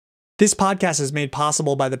This podcast is made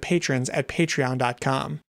possible by the patrons at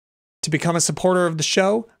patreon.com. To become a supporter of the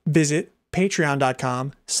show, visit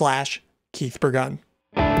patreon.com/KeithBurgun.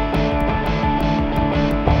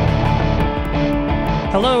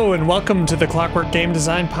 Hello and welcome to the Clockwork Game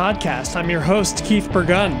Design Podcast. I'm your host, Keith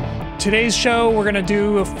Burgun. Today's show, we're going to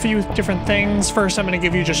do a few different things. First, I'm going to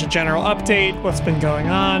give you just a general update, what's been going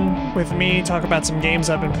on with me, talk about some games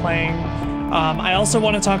I've been playing. I also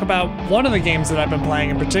want to talk about one of the games that I've been playing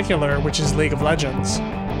in particular, which is League of Legends.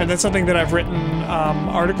 And that's something that I've written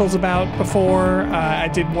articles about before. I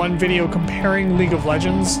did one video comparing League of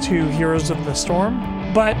Legends to Heroes of the Storm.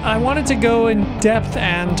 But I wanted to go in depth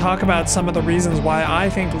and talk about some of the reasons why I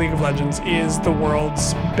think League of Legends is the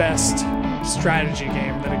world's best strategy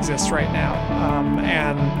game that exists right now.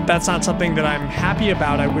 And that's not something that I'm happy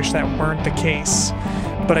about. I wish that weren't the case.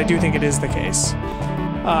 But I do think it is the case.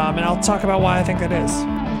 And I'll talk about why I think that is.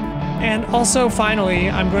 And also, finally,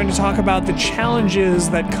 I'm going to talk about the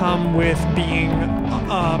challenges that come with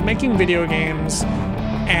making video games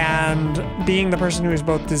and being the person who is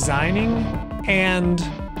both designing and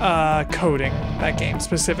coding that game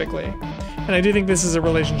specifically. And I do think this is a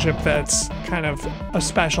relationship that's kind of a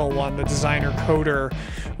special one, the designer-coder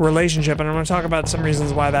relationship. And I'm going to talk about some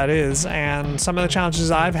reasons why that is and some of the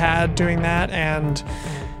challenges I've had doing that and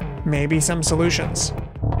maybe some solutions.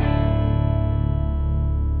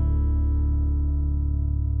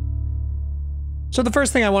 So the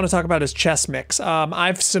first thing I want to talk about is ChessMix.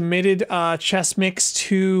 I've submitted ChessMix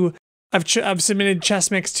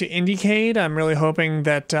to Indiecade. I'm really hoping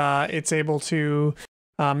that it's able to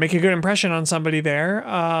make a good impression on somebody there,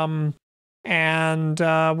 and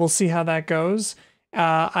we'll see how that goes.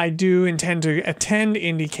 I do intend to attend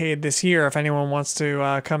Indiecade this year. If anyone wants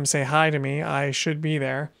to come say hi to me, I should be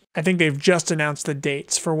there. I think they've just announced the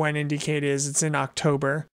dates for when Indiecade is. It's in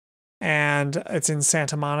October. And it's in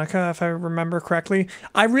Santa Monica, if I remember correctly.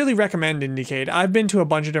 I really recommend Indiecade. I've been to a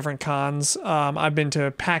bunch of different cons. I've been to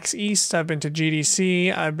PAX East, I've been to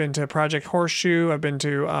GDC, I've been to Project Horseshoe, I've been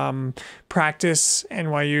to Practice,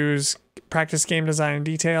 NYU's Practice Game Design and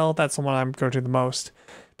Detail. That's the one I go to the most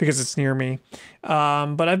because it's near me.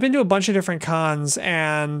 But I've been to a bunch of different cons,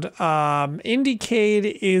 and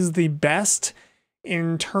Indiecade is the best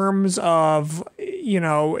in terms of,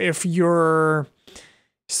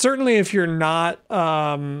 certainly if you're not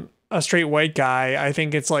a straight white guy, I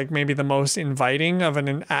think it's like maybe the most inviting of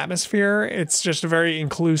an atmosphere. It's just a very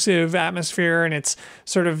inclusive atmosphere, and it's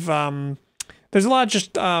sort of, there's a lot of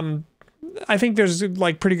just, I think there's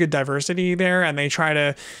like pretty good diversity there, and they try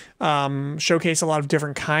to showcase a lot of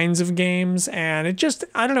different kinds of games, and it just,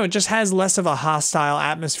 I don't know, it just has less of a hostile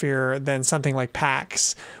atmosphere than something like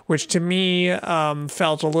PAX, which to me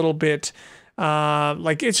felt a little bit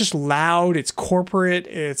like it's just loud, it's corporate,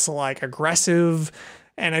 it's like aggressive,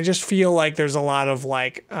 and I just feel like there's a lot of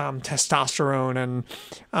like testosterone and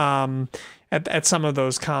at some of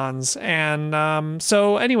those cons. And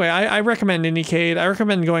so anyway, I recommend Indiecade. I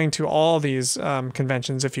recommend going to all these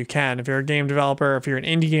conventions if you can. If you're a game developer, if you're an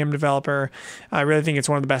indie game developer, I really think it's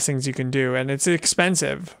one of the best things you can do. And it's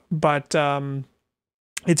expensive, but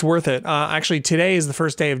it's worth it. Actually, today is the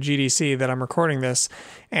first day of GDC that I'm recording this,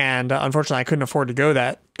 and unfortunately, I couldn't afford to go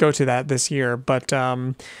to that this year. But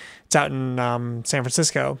it's out in San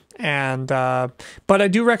Francisco, and but I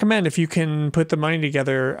do recommend if you can put the money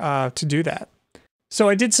together to do that. So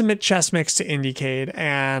I did submit ChessMix to Indiecade,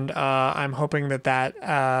 and I'm hoping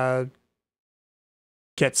that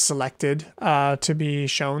gets selected to be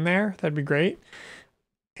shown there. That'd be great.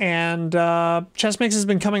 And ChessMix has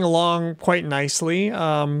been coming along quite nicely,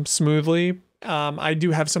 smoothly. I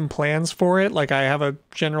do have some plans for it. Like, I have a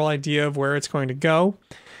general idea of where it's going to go,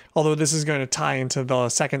 although this is going to tie into the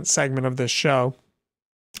second segment of this show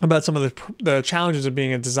about some of the challenges of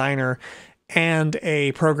being a designer and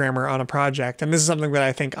a programmer on a project. And this is something that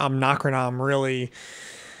I think Omnocranom really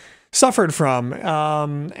suffered from.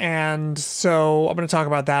 And so I'm going to talk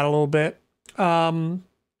about that a little bit.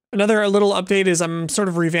 Another little update is I'm sort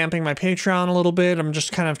of revamping my Patreon a little bit. I'm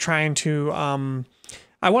just kind of trying to,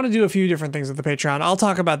 I want to do a few different things with the Patreon. I'll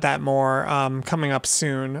talk about that more coming up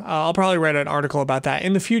soon. I'll probably write an article about that.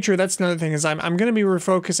 In the future, that's another thing, is I'm going to be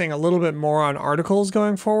refocusing a little bit more on articles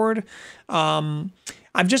going forward. I've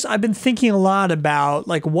been thinking a lot about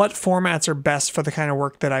like what formats are best for the kind of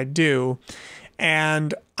work that I do.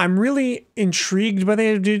 And I'm really intrigued by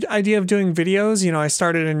the idea of doing videos. I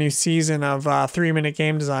started a new season of 3-minute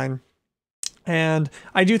game design. And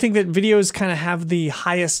I do think that videos kind of have the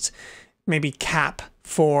highest maybe cap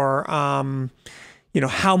for,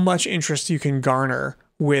 how much interest you can garner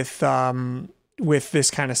with this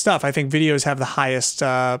kind of stuff. I think videos have the highest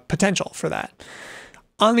potential for that.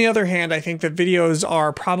 On the other hand, I think that videos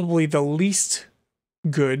are probably the least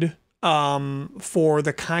good for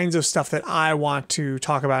the kinds of stuff that I want to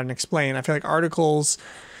talk about and explain. I feel like articles,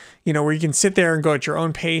 you know, where you can sit there and go at your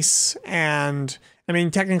own pace, and I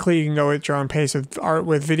mean, technically you can go at your own pace with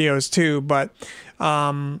videos too, but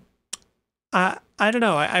I don't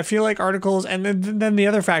know. I feel like articles, and then the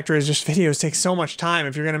other factor is just videos take so much time.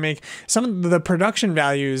 If you're going to make some of the production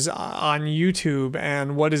values on YouTube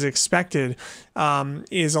and what is expected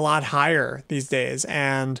is a lot higher these days,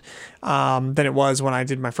 and than it was when I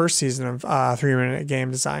did my first season of 3-minute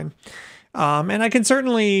game design. And I can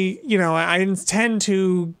certainly, you know, I intend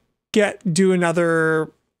to do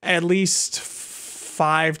another at least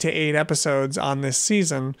 5 to 8 episodes on this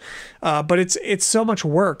season, but it's so much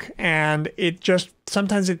work, and it just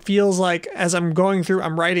sometimes it feels like as I'm going through,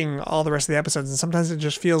 I'm writing all the rest of the episodes, and sometimes it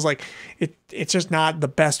just feels like it's just not the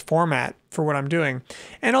best format for what I'm doing.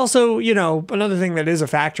 And also, you know, another thing that is a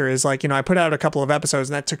factor is, like, you know, I put out a couple of episodes,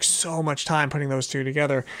 and that took so much time putting those two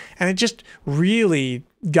together, and it just really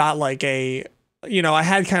got like you know, I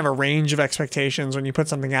had kind of a range of expectations when you put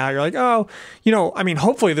something out. You're like, oh, you know, I mean,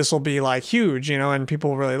 hopefully this will be like huge, you know, and people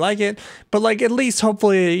will really like it. But like, at least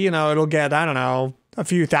hopefully, you know, it'll get, I don't know, a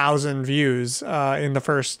few thousand views in the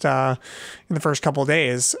first couple of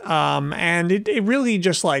days. And it really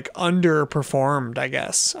just like underperformed, I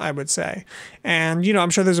guess I would say. And, you know, I'm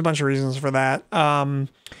sure there's a bunch of reasons for that.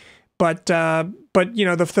 But you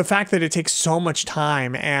know, the fact that it takes so much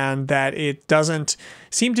time and that it doesn't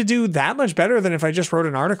seem to do that much better than if I just wrote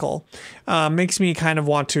an article makes me kind of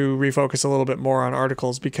want to refocus a little bit more on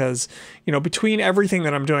articles, because, you know, between everything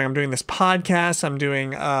that I'm doing this podcast, I'm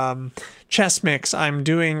doing Chess Mix, I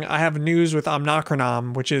have news with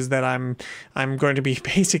Omnocronom, which is that I'm going to be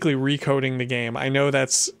basically recoding the game. I know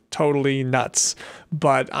that's totally nuts,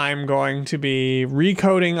 but I'm going to be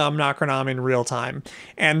recoding Omnocronom in real time,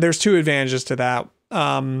 and there's two advantages to that.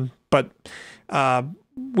 But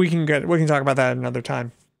we can talk about that another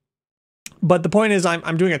time. But the point is,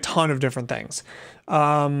 I'm doing a ton of different things,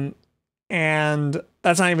 and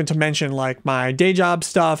that's not even to mention like my day job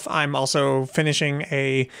stuff. I'm also finishing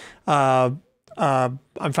I'm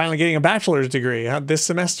finally getting a bachelor's degree this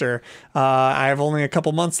semester. I have only a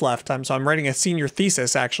couple months left. So I'm writing a senior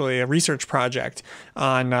thesis, actually, a research project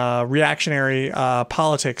on reactionary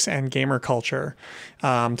politics and gamer culture,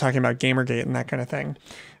 talking about Gamergate and that kind of thing.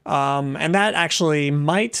 And that actually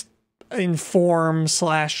might inform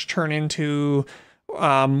 / turn into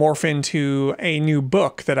morph into a new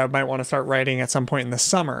book that I might want to start writing at some point in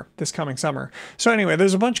the this coming summer. So anyway,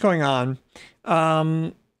 there's a bunch going on.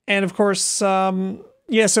 And of course,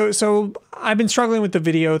 yeah, so I've been struggling with the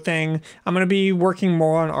video thing. I'm going to be working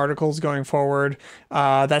more on articles going forward.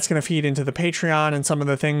 That's going to feed into the Patreon and some of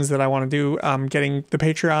the things that I want to do. Getting the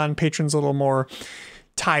Patreon patrons a little more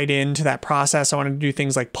tied into that process. I want to do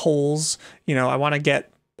things like polls. You know, I want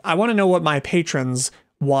to know what my patrons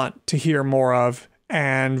want to hear more of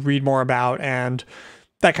and read more about and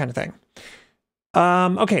that kind of thing.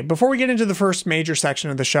 Okay, before we get into the first major section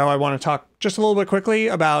of the show, I want to talk just a little bit quickly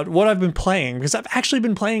about what I've been playing, because I've actually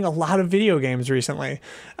been playing a lot of video games recently,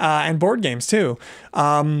 and board games too.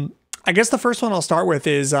 I guess the first one I'll start with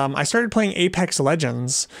is I started playing Apex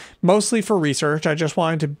Legends, mostly for research. I just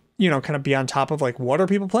wanted to, you know, kind of be on top of like, what are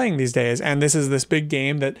people playing these days? And this is this big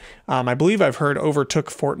game that I believe I've heard overtook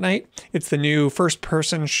Fortnite. It's the new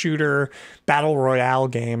first-person shooter battle royale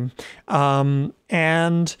game.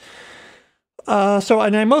 So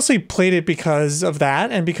I mostly played it because of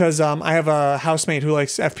that, and because I have a housemate who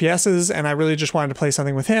likes FPSs, and I really just wanted to play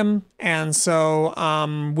something with him. And so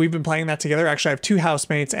we've been playing that together. Actually, I have 2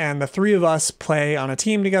 housemates, and the 3 of us play on a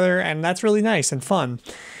team together, and that's really nice and fun.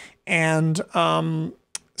 And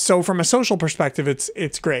so from a social perspective,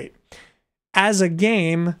 it's great. As a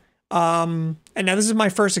game, and now this is my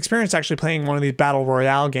first experience actually playing one of these battle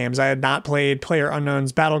royale games. I had not played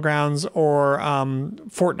PlayerUnknown's Battlegrounds or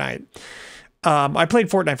Fortnite. I played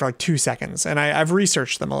Fortnite for like 2 seconds, and I've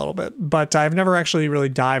researched them a little bit, but I've never actually really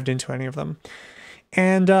dived into any of them.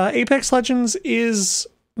 And Apex Legends is,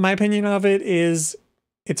 my opinion of it is,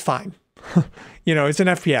 it's fine. You know, it's an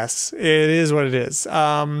FPS. It is what it is.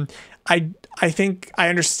 I think I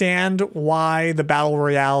understand why the Battle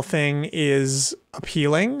Royale thing is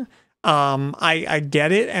appealing. I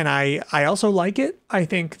get it, and I also like it. I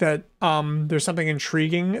think that there's something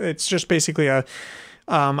intriguing. It's just basically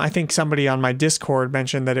I think somebody on my Discord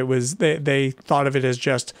mentioned that it was they thought of it as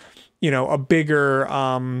just, you know, a bigger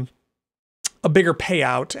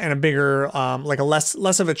payout and a bigger like a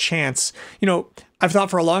less of a chance. You know, I've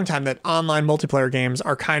thought for a long time that online multiplayer games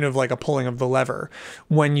are kind of like a pulling of the lever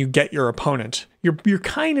when you get your opponent. You're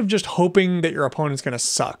kind of just hoping that your opponent's going to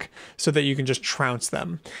suck so that you can just trounce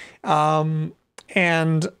them.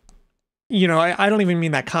 And you know, I don't even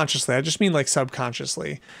mean that consciously. I just mean like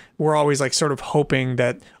subconsciously. We're always like sort of hoping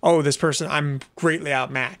that, oh, this person, I'm greatly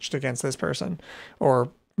outmatched against this person, or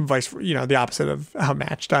vice, you know, the opposite of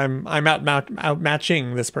outmatched. I'm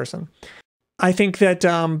outmatching this person. I think that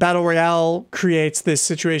Battle Royale creates this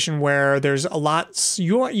situation where there's a lot.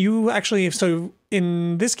 You actually, so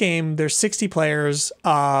in this game, there's 60 players,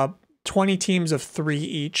 20 teams of 3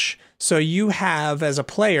 each. So you have, as a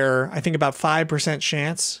player, I think about 5%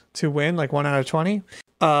 chance to win, like 1 out of 20.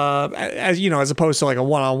 As you know, as opposed to like a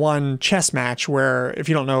one-on-one chess match where if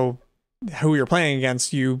you don't know who you're playing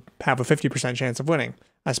against, you have a 50% chance of winning.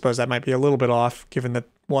 I suppose that might be a little bit off, given that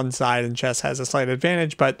one side in chess has a slight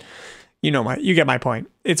advantage, but you get my point.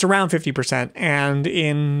 It's around 50%, and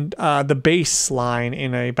in the baseline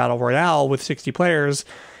in a battle royale with 60 players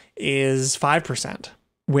is 5%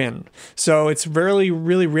 win. So it's really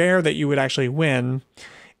rare that you would actually win,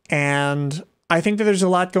 and I think that there's a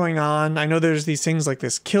lot going on. I know there's these things like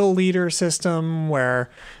this kill leader system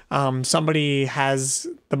where somebody has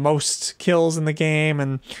the most kills in the game,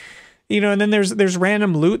 and and then there's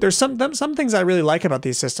random loot. There's some things I really like about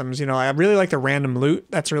these systems. I really like the random loot.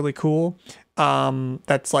 That's really cool.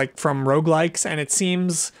 That's like from roguelikes, and it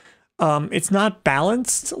seems it's not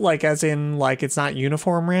balanced, like as in like it's not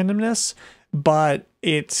uniform randomness, but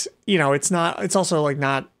it's also like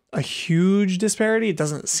not a huge disparity. It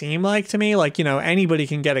doesn't seem like to me, like, anybody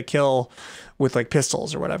can get a kill with like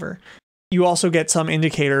pistols or whatever. You also get some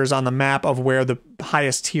indicators on the map of where the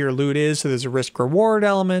highest tier loot is. So there's a risk reward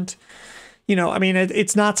element.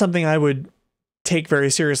 It's not something I would take very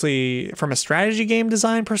seriously from a strategy game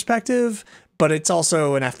design perspective, but it's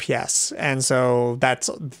also an FPS. And so that's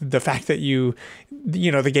the fact that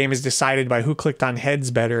the game is decided by who clicked on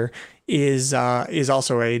heads better is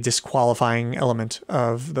also a disqualifying element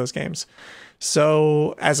of those games.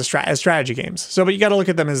 So as strategy games. So, but you got to look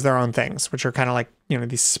at them as their own things, which are kind of like,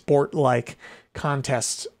 these sport-like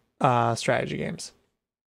contest strategy games.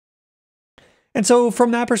 And so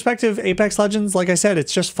from that perspective, Apex Legends, like I said,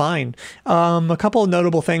 it's just fine. A couple of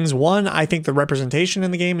notable things. One, I think the representation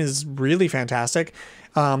in the game is really fantastic.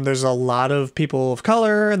 There's a lot of people of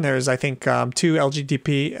color, and there's, I think, 2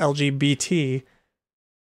 LGBT.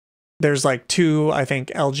 There's like 2, I think,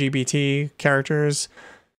 LGBT characters.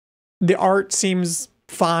 The art seems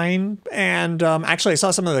fine, and actually I saw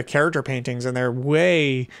some of the character paintings, and they're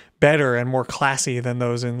way better and more classy than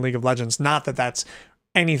those in League of Legends. Not that that's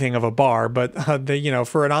anything of a bar, but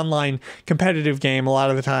for an online competitive game, a lot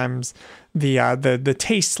of the times the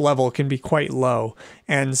taste level can be quite low,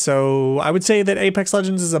 and so I would say that Apex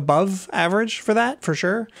Legends is above average for that, for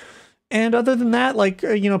sure. And other than that, like,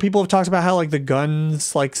 people have talked about how like the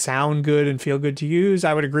guns like sound good and feel good to use.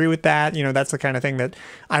 I would agree with that. That's the kind of thing that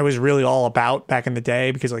I was really all about back in the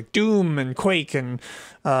day, because like Doom and Quake and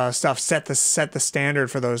stuff set the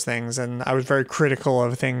standard for those things. And I was very critical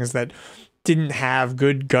of things that didn't have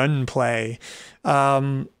good gunplay.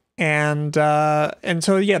 And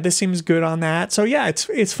so, yeah, this seems good on that. So yeah,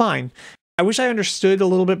 it's fine. I wish I understood a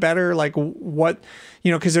little bit better, like what,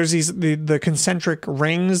 because there's the concentric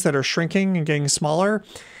rings that are shrinking and getting smaller,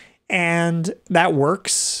 and that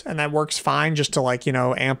works fine just to like,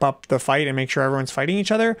 amp up the fight and make sure everyone's fighting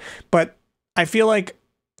each other. But I feel like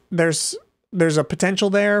there's a potential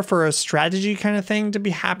there for a strategy kind of thing to be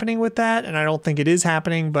happening with that, and I don't think it is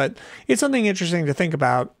happening, but it's something interesting to think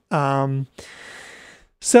about.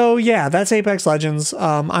 So yeah, that's Apex Legends.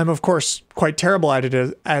 I'm of course quite terrible at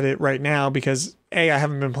it right now because A, I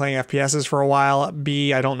haven't been playing FPSs for a while.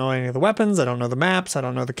 B, I don't know any of the weapons. I don't know the maps. I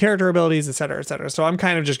don't know the character abilities, etc., etc. So I'm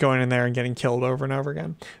kind of just going in there and getting killed over and over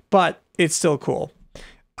again. But it's still cool.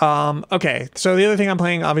 Okay, so the other thing I'm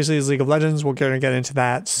playing obviously is League of Legends. We're going to get into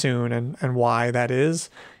that soon and why that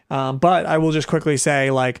is. But I will just quickly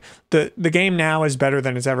say, like, the game now is better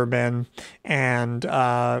than it's ever been, and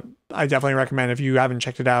I definitely recommend, if you haven't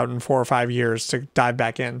checked it out in 4 or 5 years, to dive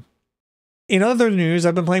back in. In other news,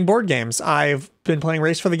 I've been playing board games. I've been playing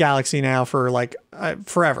Race for the Galaxy now for like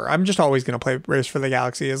forever. I'm just always going to play Race for the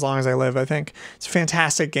Galaxy as long as I live, I think. It's a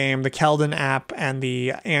fantastic game. The Keldon app and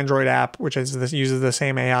the Android app, which uses the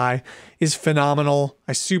same AI, is phenomenal.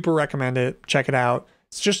 I super recommend it. Check it out.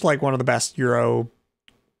 It's just like one of the best Euro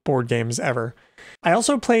board games ever. I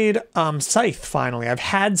also played Scythe finally. I've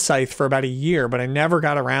had Scythe for about a year, but I never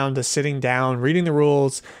got around to sitting down, reading the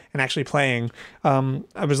rules, and actually playing.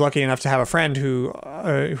 I was lucky enough to have a friend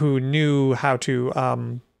who knew how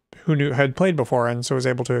to had played before, and so was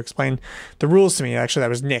able to explain the rules to me. Actually, that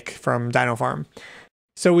was Nick from Dino Farm.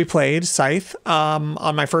 So we played Scythe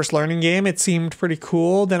on my first learning game. It seemed pretty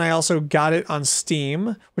cool. Then I also got it on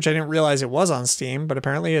Steam, which I didn't realize it was on Steam, but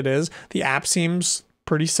apparently it is. The app seems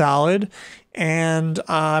pretty solid, and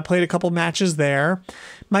I played a couple matches there.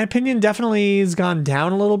 My opinion definitely has gone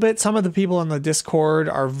down a little bit. Some of the people on the Discord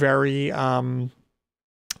are very kind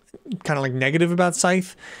of like negative about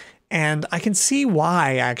Scythe, and I can see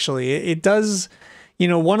why, actually. It does, you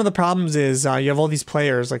know, one of the problems is you have all these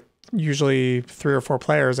players, like usually 3 or 4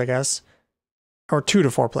 players, I guess, or 2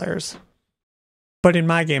 to 4 players. But in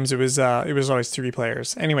my games, it was always 3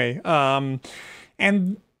 players. Anyway,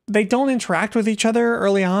 and they don't interact with each other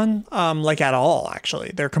early on, like at all,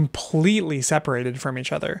 actually. They're completely separated from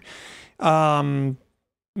each other.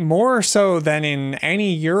 More so than in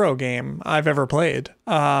any Euro game I've ever played.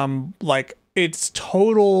 Like, it's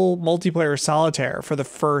total multiplayer solitaire for the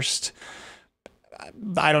first,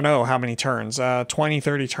 I don't know how many turns, 20,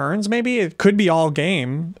 30 turns, maybe. It could be all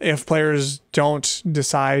game if players don't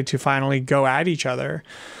decide to finally go at each other.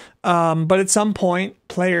 But at some point,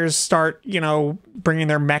 players start, you know, bringing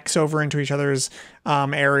their mechs over into each other's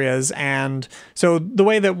areas. And so the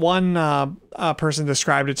way that one person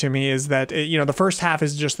described it to me is that, you know, the first half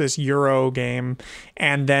is just this Euro game,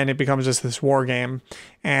 and then it becomes just this war game.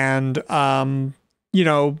 And, you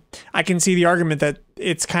know, I can see the argument that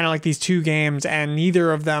it's kind of like these 2 games, and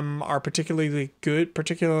neither of them are particularly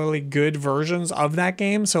good versions of that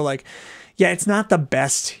game. So, like, yeah, it's not the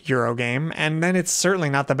best Euro game, and then it's certainly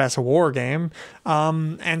not the best war game.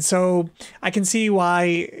 And so I can see why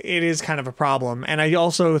it is kind of a problem. And I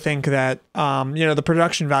also think that, you know, the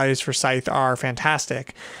production values for Scythe are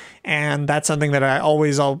fantastic. And that's something that I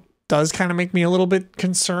always does kind of make me a little bit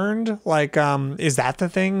concerned. Like, is that the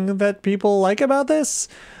thing that people like about this?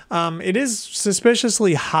 It is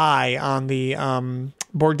suspiciously high on the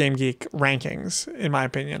Board Game Geek rankings, in my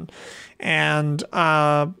opinion. And,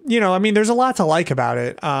 you know, I mean, there's a lot to like about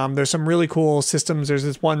it. There's some really cool systems. There's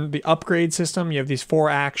this one, the upgrade system. You have these 4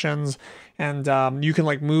 actions, and you can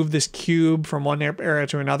like move this cube from one area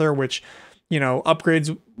to another, which, you know,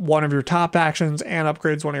 upgrades one of your top actions and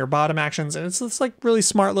upgrades one of your bottom actions. And it's this like really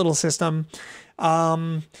smart little system.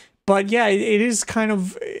 But yeah, it's kind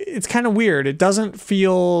of weird. It doesn't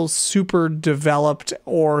feel super developed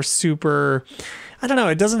or super, I don't know.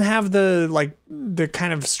 It doesn't have the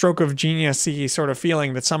kind of stroke of genius-y sort of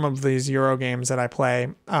feeling that some of these Euro games that I play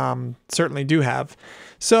certainly do have.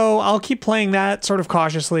 So I'll keep playing that sort of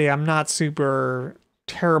cautiously. I'm not super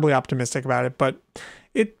terribly optimistic about it, but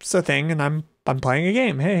it's a thing, and I'm playing a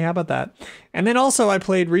game. Hey, how about that? And then also I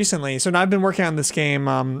played recently. So now I've been working on this game,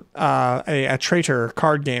 a Traitor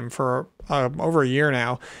card game for over a year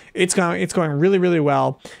now. It's going really, really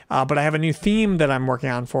well. But I have a new theme that I'm working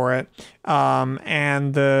on for it.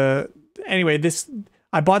 Anyway,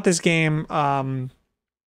 I bought this game,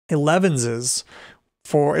 11's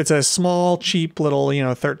it's a small, cheap little, you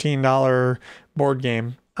know, $13 board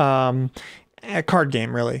game. A card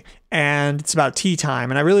game, really, and it's about tea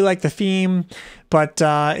time, and I really like the theme, but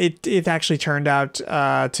it actually turned out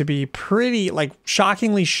to be pretty, like,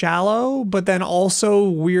 shockingly shallow, but then also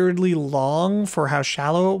weirdly long for how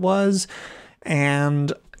shallow it was.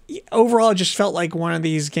 And overall, it just felt like one of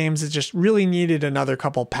these games that just really needed another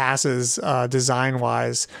couple passes design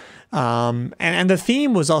wise. And the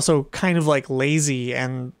theme was also kind of like lazy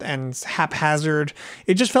and haphazard.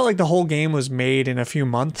 It just felt like the whole game was made in a few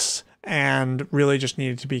months and really just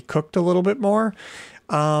needed to be cooked a little bit more.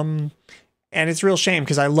 And it's a real shame,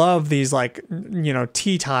 because I love these, like, you know,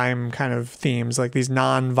 tea time kind of themes, like these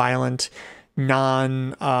non-violent,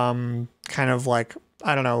 kind of like,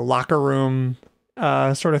 I don't know, locker room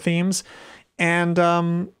sort of themes.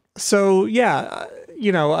 And so yeah,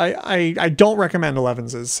 you know, I don't recommend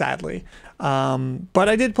 11's, sadly, but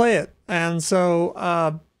I did play it, and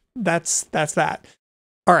so that's that.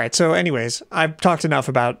 All right, so anyways, I've talked enough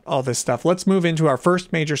about all this stuff. Let's move into our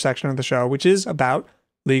first major section of the show, which is about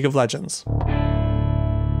League of Legends.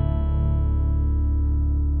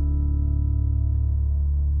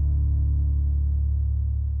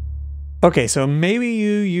 Okay, so maybe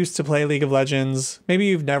you used to play League of Legends. Maybe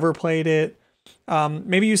you've never played it.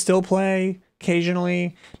 Maybe you still play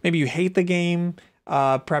occasionally. Maybe you hate the game.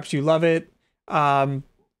 Perhaps you love it. In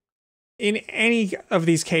any of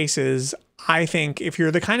these cases, I think if you're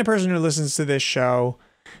the kind of person who listens to this show,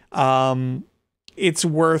 it's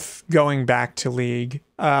worth going back to League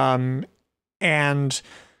and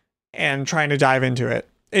trying to dive into it.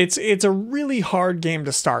 it's a really hard game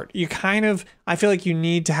to start. I feel like you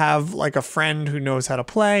need to have like a friend who knows how to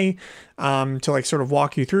play, to like sort of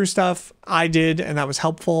walk you through stuff. I did, and that was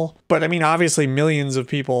helpful. But I mean, obviously millions of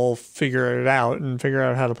people figure it out and figure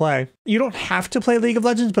out how to play. You don't have to play League of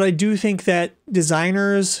Legends, but I do think that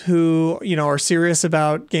designers who, are serious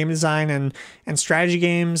about game design and strategy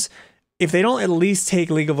games, if they don't at least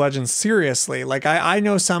take League of Legends seriously, like I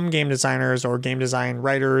know some game designers or game design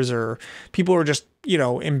writers or people who are just,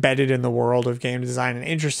 embedded in the world of game design and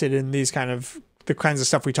interested in the kinds of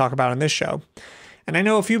stuff we talk about in this show. And I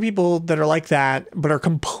know a few people that are like that, but are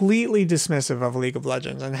completely dismissive of League of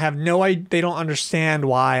Legends and have no idea, they don't understand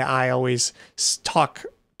why I always talk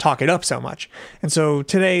it up so much. And so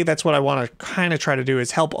today, that's what I want to kind of try to do,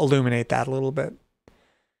 is help illuminate that a little bit.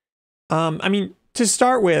 I mean, to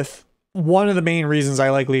start with, one of the main reasons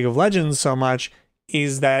I like League of Legends so much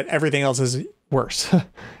is that everything else is worse.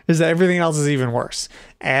 Is that everything else is even worse.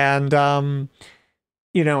 And and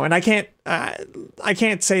I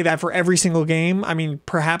can't say that for every single game. I mean,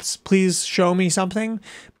 perhaps please show me something,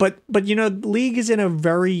 but League is in a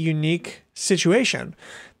very unique situation.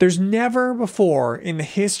 There's never before in the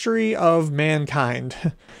history of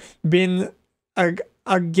mankind been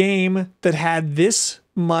a game that had this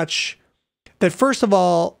much, that first of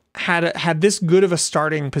all had this good of a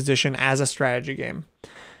starting position as a strategy game.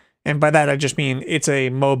 And by that, I just mean it's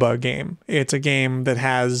a MOBA game. It's a game that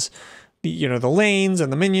has the lanes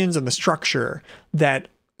and the minions and the structure that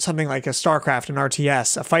something like a StarCraft, an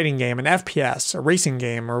RTS, a fighting game, an FPS, a racing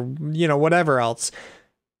game, or, whatever else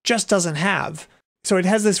just doesn't have. So it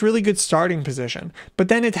has this really good starting position, but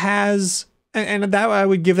then it has, and that I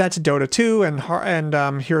would give that to Dota 2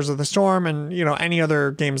 and Heroes of the Storm and, any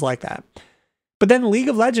other games like that. But then League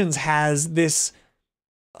of Legends has this,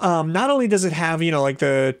 not only does it have, like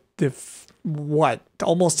the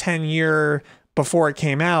almost 10-year before it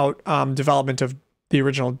came out, development of the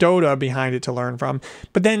original Dota behind it to learn from,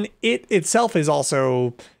 but then it itself is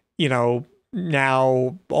also,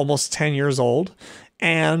 now almost 10 years old.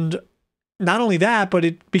 And not only that, but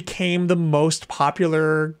it became the most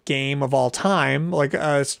popular game of all time, like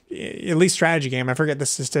at least strategy game. I forget the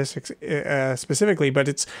statistics specifically, but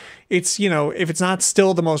it's if it's not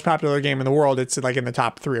still the most popular game in the world, it's like in the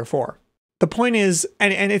top 3 or 4. The point is,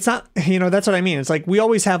 and it's not, that's what I mean. It's like we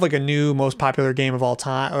always have like a new most popular game of all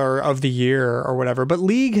time or of the year or whatever, but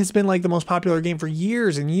League has been like the most popular game for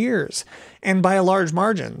years and years, and by a large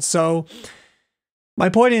margin. So my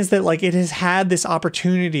point is that like it has had this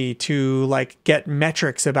opportunity to like get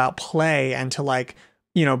metrics about play and to like,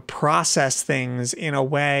 process things in a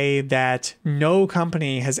way that no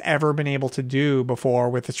company has ever been able to do before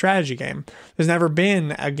with a strategy game. There's never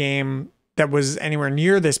been a game that was anywhere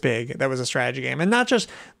near this big that was a strategy game. And not just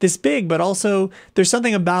this big, but also there's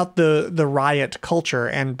something about the Riot culture.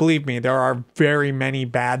 And believe me, there are very many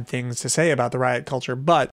bad things to say about the Riot culture,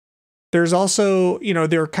 but there's also,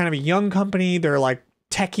 they're kind of a young company. They're like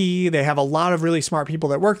techie. They have a lot of really smart people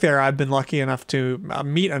that work there. I've been lucky enough to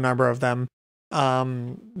meet a number of them.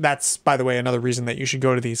 That's, by the way, another reason that you should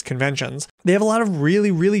go to these conventions. They have a lot of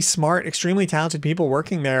really, really smart, extremely talented people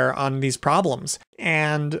working there on these problems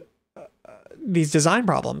and these design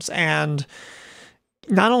problems. And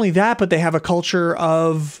not only that, but they have a culture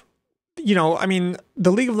of, the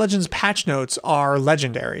League of Legends patch notes are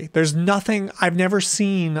legendary. There's nothing, I've never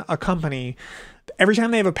seen a company, every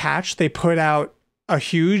time they have a patch, they put out a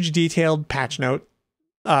huge detailed patch note,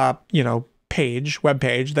 web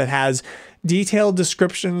page that has detailed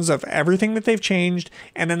descriptions of everything that they've changed.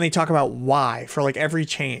 And then they talk about why for like every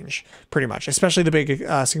change, pretty much, especially the big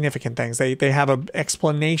significant things. They have an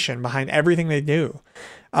explanation behind everything they do.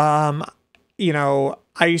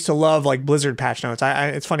 I used to love like Blizzard patch notes.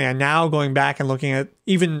 It's funny. I'm now going back and looking at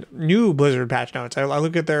even new Blizzard patch notes. I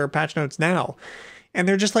look at their patch notes now and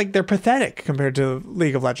they're just like, they're pathetic compared to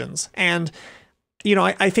League of Legends. And,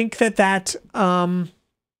 I think that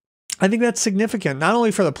I think that's significant, not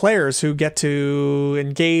only for the players who get to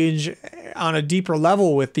engage on a deeper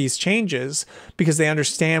level with these changes because they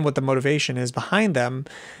understand what the motivation is behind them,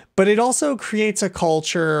 but it also creates a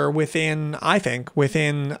culture within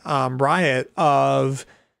Riot of,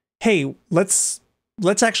 hey, let's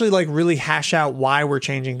actually like really hash out why we're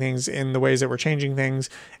changing things in the ways that we're changing things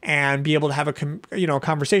and be able to have a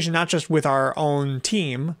conversation, not just with our own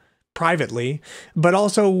team privately, but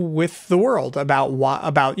also with the world about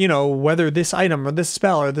whether this item or this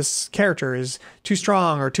spell or this character is too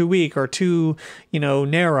strong or too weak or too,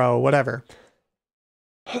 narrow, whatever.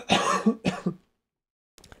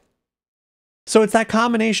 So it's that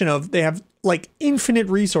combination of they have like infinite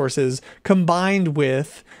resources combined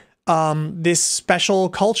with this special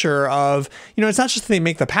culture of, it's not just that they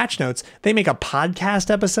make the patch notes, they make a podcast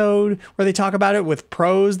episode where they talk about it with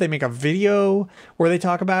pros. They make a video where they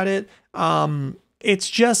talk about it. It's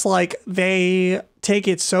just like they take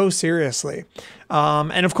it so seriously.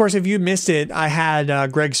 And of course, if you missed it, I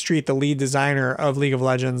had Greg Street, the lead designer of League of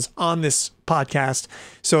Legends, on this podcast.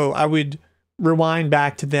 So I would rewind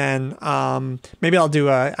back to then. Maybe I'll do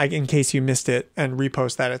in case you missed it, and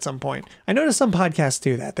repost that at some point. I noticed some podcasts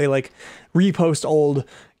do that. They like repost old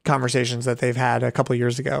conversations that they've had a couple of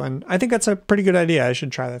years ago. And I think that's a pretty good idea. I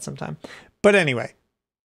should try that sometime. But anyway,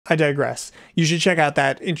 I digress. You should check out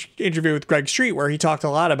that interview with Greg Street, where he talked a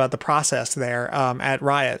lot about the process there at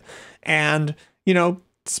Riot. And,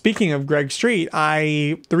 speaking of Greg Street,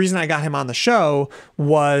 the reason I got him on the show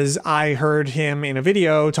was I heard him in a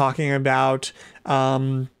video talking about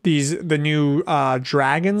the new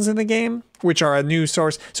dragons in the game, which are a new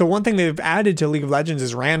source. So one thing they've added to League of Legends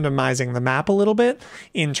is randomizing the map a little bit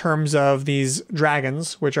in terms of these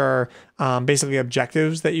dragons, which are basically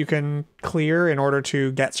objectives that you can clear in order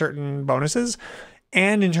to get certain bonuses.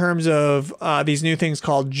 And in terms of these new things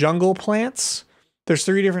called jungle plants. There's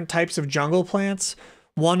 3 different types of jungle plants.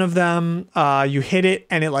 One of them, you hit it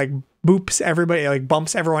and it like boops everybody, it like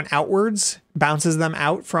bumps everyone outwards, bounces them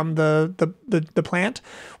out from the plant.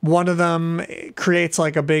 One of them creates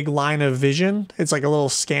like a big line of vision. It's like a little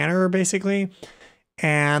scanner basically.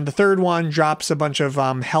 And the third one drops a bunch of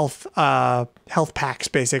health packs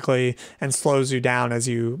basically and slows you down as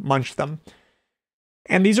you munch them.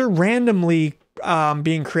 And these are randomly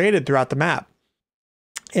being created throughout the map.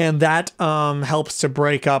 And that helps to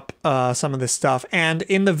break up some of this stuff. And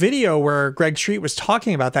in the video where Greg Street was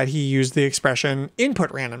talking about that, he used the expression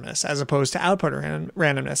input randomness as opposed to output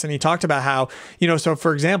randomness. And he talked about how, so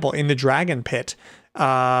for example, in the dragon pit,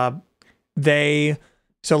 so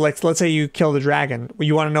let's say you kill the dragon.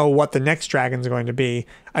 You want to know what the next dragon is going to be.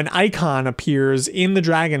 An icon appears in the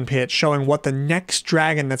dragon pit showing what the next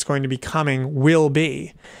dragon that's going to be coming will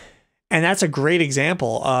be. And that's a great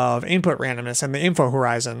example of input randomness and the info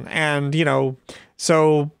horizon. And,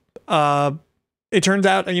 so it turns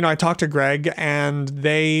out, I talked to Greg and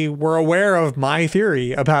they were aware of my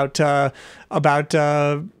theory about those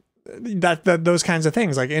kinds of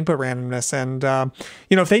things like input randomness. And,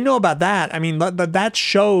 if they know about that, I mean, that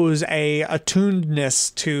shows a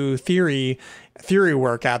attunedness to theory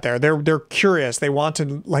work out there. They're curious. They want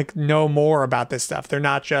to like know more about this stuff. They're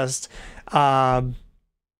not just,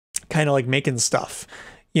 kind of like making stuff,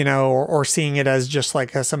 or seeing it as just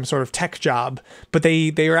like some sort of tech job, but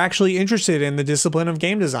they are actually interested in the discipline of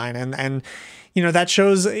game design. And that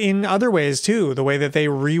shows in other ways too, the way that they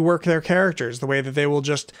rework their characters, the way that they will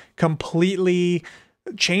just completely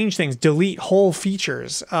change things, delete whole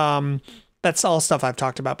features. That's all stuff I've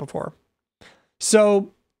talked about before.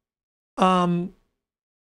 So,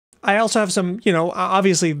 I also have some,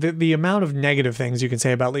 obviously the amount of negative things you can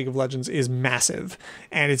say about League of Legends is massive,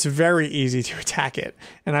 and it's very easy to attack it.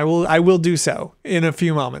 And I will do so in a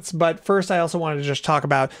few moments. But first, I also wanted to just talk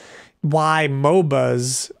about why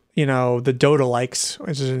MOBAs, the Dota likes,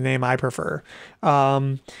 which is a name I prefer,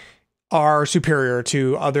 are superior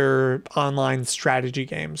to other online strategy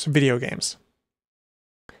games, video games.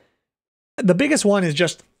 The biggest one is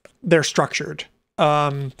just they're structured.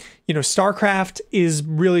 StarCraft is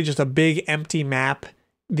really just a big empty map.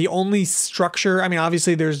 The only structure, I mean,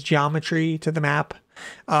 obviously there's geometry to the map.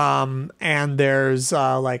 And there's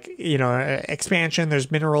expansion,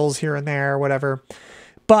 there's minerals here and there, whatever.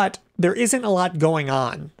 But there isn't a lot going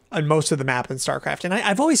on most of the map in StarCraft. And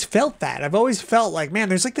I've always felt that. I've always felt like, man,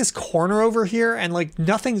 there's like this corner over here and like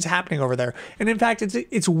nothing's happening over there. And in fact,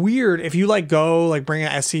 it's weird if you like go like bring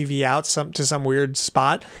an SCV out to some weird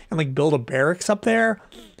spot and like build a barracks up there.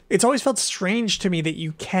 It's always felt strange to me that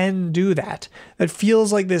you can do that. That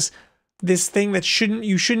feels like this thing that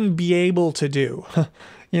you shouldn't be able to do.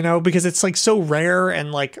 Because it's like so rare.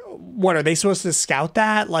 And like, what are they supposed to scout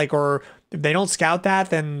that? Like, or if they don't scout that,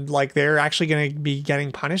 then like they're actually going to be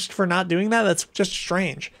getting punished for not doing that. That's just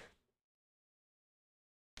strange.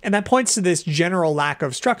 And that points to this general lack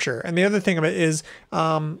of structure. And the other thing of it is,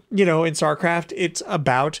 in StarCraft, it's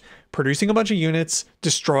about producing a bunch of units,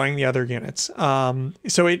 destroying the other units.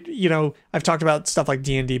 So I've talked about stuff like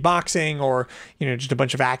D&D boxing or, just a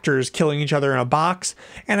bunch of actors killing each other in a box.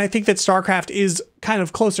 And I think that StarCraft is kind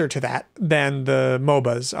of closer to that than the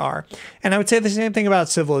MOBAs are. And I would say the same thing about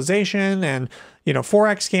Civilization and,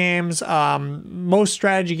 4X games. Most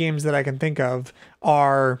strategy games that I can think of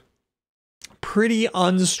are pretty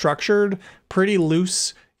unstructured, pretty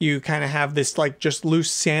loose. you kind of have this like just loose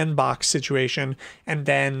sandbox situation, and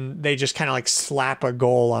then they just kind of like slap a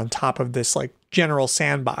goal on top of this like general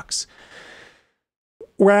sandbox.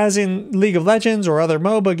 Whereas in League of Legends or other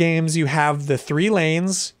MOBA games, you have the 3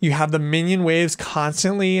 lanes, you have the minion waves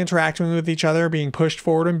constantly interacting with each other, being pushed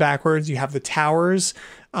forward and backwards. You have the towers,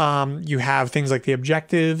 you have things like the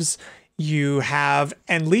objectives, you have,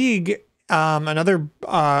 and League, another,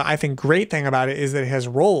 I think, great thing about it is that it has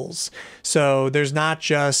roles. So there's not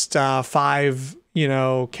just 5,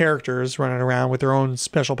 characters running around with their own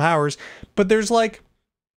special powers, but there's like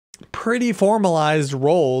pretty formalized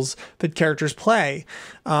roles that characters play.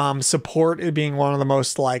 Support being one of the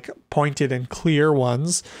most like pointed and clear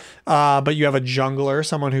ones. But you have a jungler,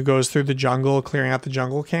 someone who goes through the jungle, clearing out the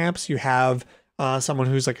jungle camps. You have someone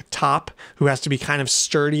who's like a top, who has to be kind of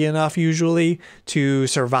sturdy enough usually to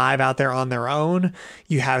survive out there on their own.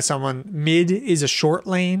 You have someone, mid is a short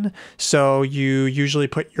lane, so you usually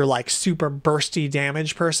put your like super bursty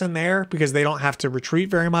damage person there because they don't have to retreat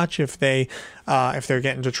very much if they're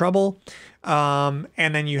getting into trouble. And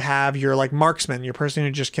then you have your like marksman, your person who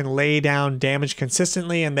just can lay down damage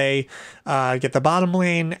consistently, and they get the bottom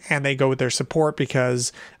lane and they go with their support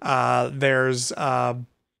because there's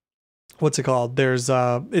what's it called? It's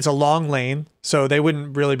a long lane, so they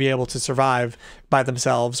wouldn't really be able to survive by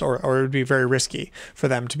themselves, or it would be very risky for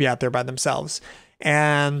them to be out there by themselves.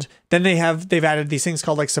 And then they've added these things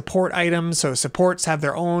called like support items. So supports have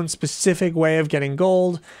their own specific way of getting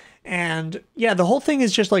gold. And yeah, the whole thing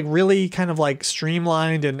is just like really kind of like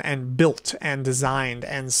streamlined and built and designed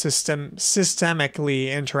and systemically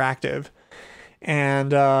interactive.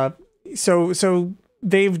 And so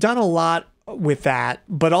they've done a lot with that,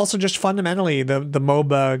 but also just fundamentally the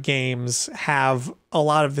MOBA games have a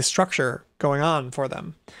lot of the structure going on for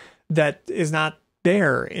them that is not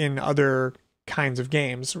there in other kinds of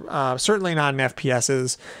games, certainly not in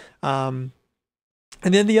FPSs. And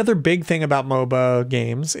then the other big thing about MOBA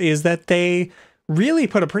games is that they really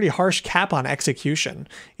put a pretty harsh cap on execution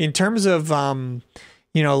in terms of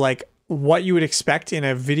like what you would expect in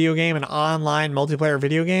a video game, an online multiplayer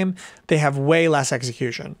video game. They have way less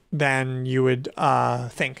execution than you would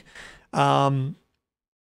think.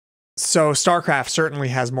 So StarCraft certainly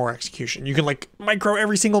has more execution. You can like micro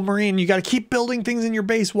every single Marine. You got to keep building things in your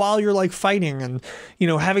base while you're like fighting, and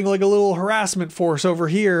having like a little harassment force over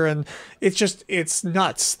here. And it's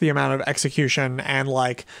nuts the amount of execution and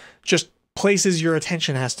like just places your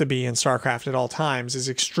attention has to be in StarCraft at all times is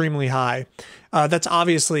extremely high. That's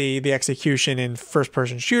obviously the execution in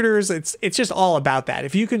first-person shooters. It's just all about that.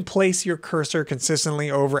 If you can place your cursor consistently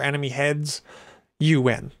over enemy heads, you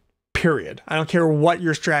win. Period. I don't care what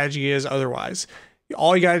your strategy is otherwise.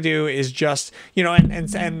 All you got to do is just,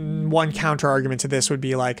 and one counter argument to this would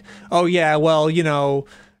be like, oh yeah, well,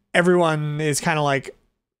 everyone is kind of like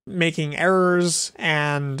making errors,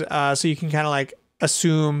 and so you can kind of like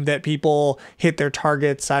assume that people hit their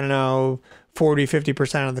targets, I don't know,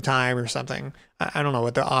 40-50% of the time or something. I don't know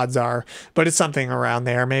what the odds are, but it's something around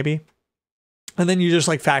there maybe. And then you just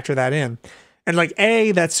like factor that in. And like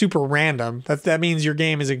A, that's super random. That means your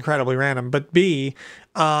game is incredibly random. But B,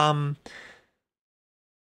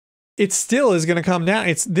 it still is going to come down.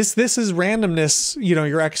 This is randomness,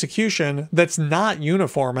 your execution that's not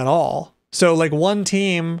uniform at all. So like one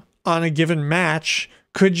team on a given match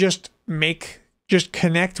could just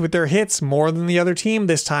connect with their hits more than the other team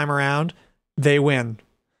this time around. They win,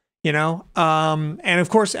 and of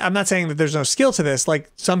course, I'm not saying that there's no skill to this.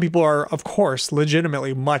 Like some people are, of course,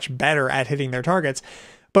 legitimately much better at hitting their targets.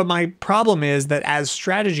 But my problem is that as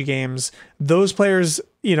strategy games, those players,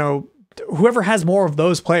 whoever has more of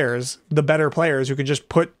those players, the better players who can just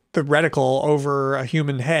put the reticle over a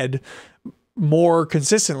human head more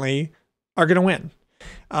consistently are going to win.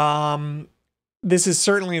 This is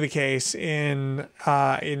certainly the case in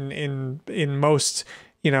most.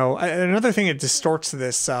 Another thing that distorts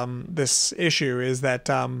this issue is that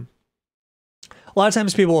a lot of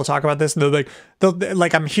times people will talk about this and they'll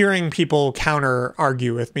like I'm hearing people counter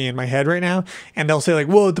argue with me in my head right now, and they'll say like,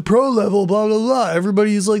 well, at the pro level, blah blah blah,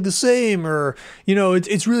 everybody's like the same, or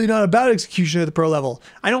it's really not about execution at the pro level.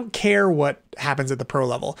 I don't care what happens at the pro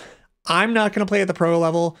level. I'm not going to play at the pro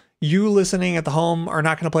level. You listening at the home are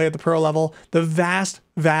not going to play at the pro level. The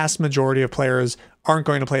vast majority of players aren't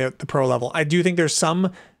going to play at the pro level. I do think there's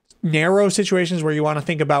some narrow situations where you want to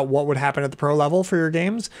think about what would happen at the pro level for your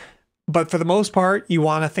games. But for the most part, you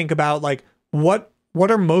want to think about like, what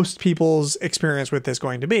are most people's experience with this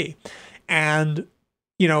going to be? And,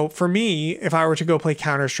 you know, for me, if I were to go play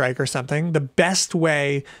Counter-Strike or something, the best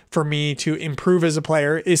way for me to improve as a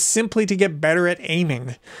player is simply to get better at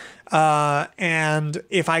aiming. And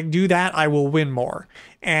if I do that, I will win more.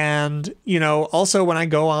 And, you know, also when I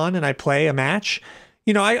go on and I play a match,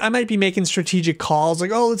 you know, I might be making strategic calls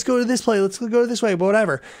like, oh, let's go to this play, let's go this way, but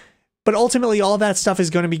whatever. But ultimately, all that stuff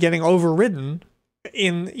is going to be getting overridden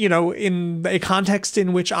in, you know, in a context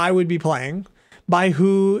in which I would be playing by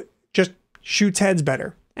who just shoots heads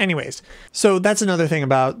better. Anyways, so that's another thing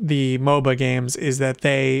about the MOBA games is that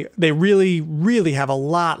they really, really have a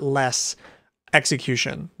lot less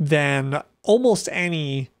execution than almost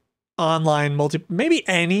any online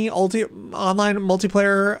online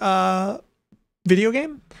multiplayer video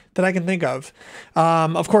game that I can think of.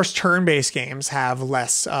 Of course, turn-based games have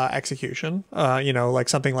less execution. You know, like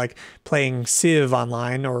something like playing Civ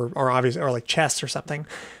online or obviously or like chess or something.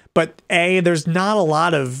 But there's not a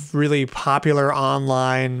lot of really popular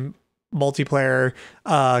online multiplayer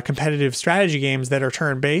competitive strategy games that are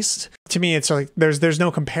turn-based. To me, it's like there's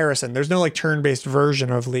no comparison. There's no like turn-based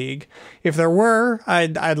version of League. If there were,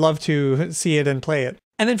 I'd love to see it and play it.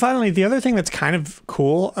 And then finally, the other thing that's kind of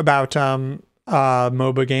cool about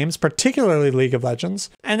MOBA games, particularly League of Legends,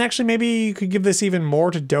 and actually maybe you could give this even more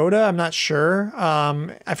to Dota. I'm not sure.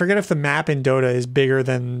 I forget if the map in Dota is bigger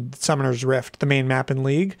than Summoner's Rift, the main map in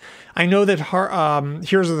League. I know that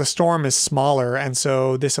Heroes of the Storm is smaller, and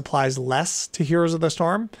so this applies less to Heroes of the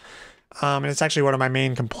Storm. And it's actually one of my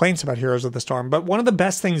main complaints about Heroes of the Storm. But one of the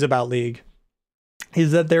best things about League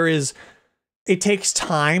is that it takes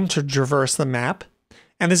time to traverse the map.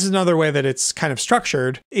 And this is another way that it's kind of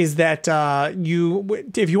structured, is that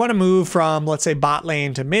if you want to move from, let's say, bot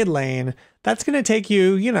lane to mid lane, that's going to take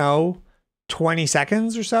you, you know, 20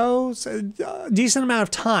 seconds or so, a decent amount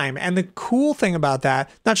of time. And the cool thing about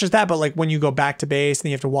that, not just that, but like when you go back to base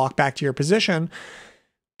and you have to walk back to your position,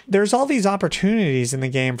 there's all these opportunities in the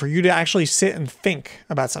game for you to actually sit and think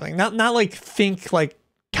about something. Not like think, like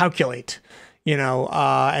calculate, you know,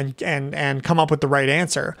 and come up with the right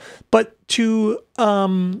answer, but to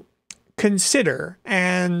consider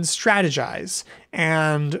and strategize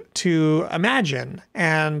and to imagine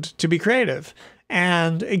and to be creative.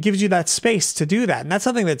 And it gives you that space to do that. And that's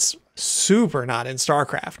something that's super not in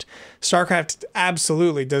StarCraft. StarCraft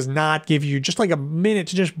absolutely does not give you just like a minute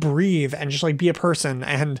to just breathe and just like be a person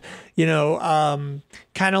and, you know,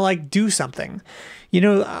 kind of like do something. You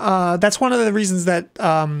know, that's one of the reasons that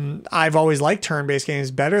I've always liked turn-based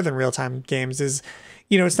games better than real-time games is,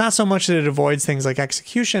 you know, it's not so much that it avoids things like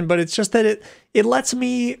execution, but it's just that it lets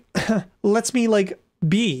me like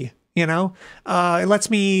be, you know, it lets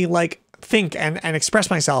me like think and express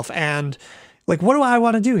myself and like, what do I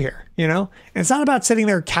want to do here? You know, and it's not about sitting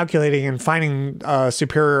there calculating and finding a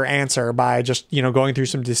superior answer by just, you know, going through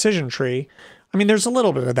some decision tree. I mean, there's a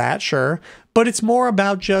little bit of that, sure, but it's more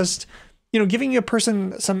about just, you know, giving a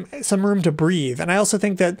person some room to breathe. And I also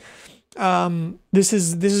think that this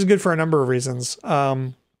is good for a number of reasons.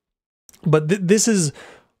 But this is,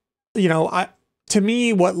 you know, to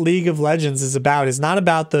me, what League of Legends is about is not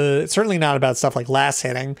about certainly not about stuff like last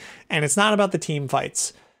hitting, and it's not about the team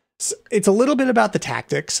fights. It's a little bit about the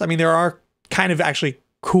tactics. I mean, there are kind of actually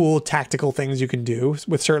cool tactical things you can do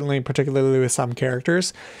particularly with some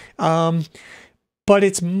characters. But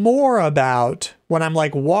it's more about when I'm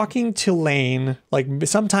like walking to lane, like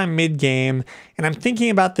sometime mid game, and I'm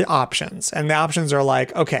thinking about the options, and the options are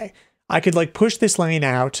like, okay, I could like push this lane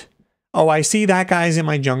out. Oh, I see that guy's in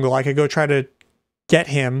my jungle. I could go try to get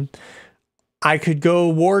him. I could go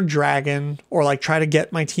ward dragon or like try to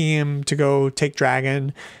get my team to go take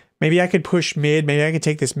dragon. Maybe I could push mid. Maybe I could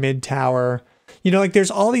take this mid tower. You know, like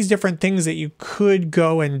there's all these different things that you could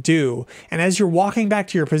go and do. And as you're walking back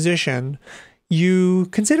to your position, you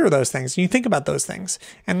consider those things and you think about those things.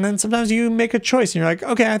 And then sometimes you make a choice and you're like,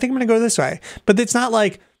 okay, I think I'm going to go this way. But it's not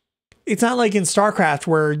like in StarCraft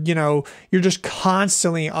where, you know, you're just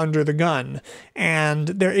constantly under the gun,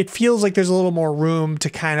 and it feels like there's a little more room to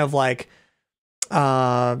kind of like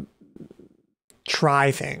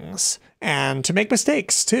try things and to make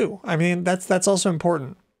mistakes too. I mean, that's also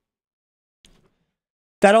important.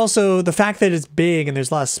 That also, the fact that it's big and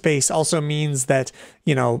there's a lot of space also means that,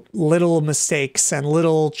 you know, little mistakes and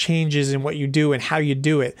little changes in what you do and how you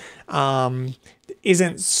do it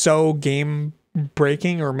isn't so game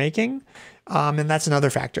breaking or making. And that's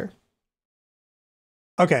another factor.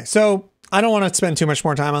 Okay, so I don't want to spend too much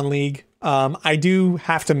more time on League. I do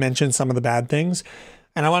have to mention some of the bad things.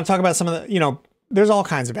 And I want to talk about some of the, you know, there's all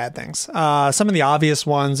kinds of bad things. Some of the obvious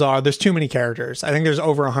ones are there's too many characters. I think there's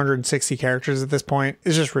over 160 characters at this point.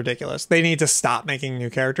 It's just ridiculous. They need to stop making new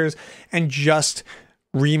characters and just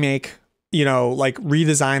remake you know, like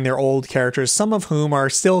redesign their old characters, some of whom are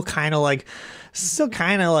still kind of like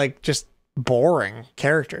just boring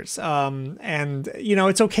characters. And you know,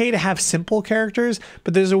 it's okay to have simple characters,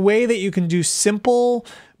 but there's a way that you can do simple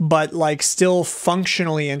but like still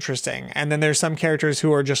functionally interesting. And then there's some characters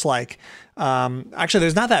who are just like, actually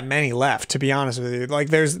there's not that many left, to be honest with you. Like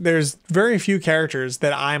there's very few characters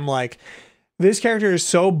that I'm like, this character is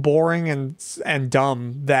so boring and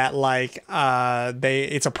dumb that like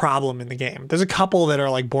it's a problem in the game. There's a couple that are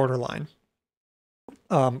like borderline.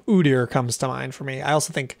 Udyr comes to mind for me. I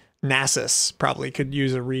also think Nasus probably could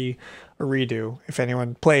use a redo if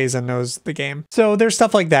anyone plays and knows the game. So there's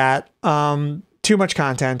stuff like that. Too much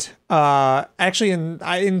content. Actually,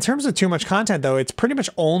 in terms of too much content, though, it's pretty much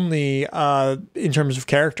only in terms of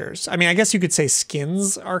characters. I mean, I guess you could say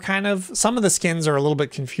skins are kind of, some of the skins are a little bit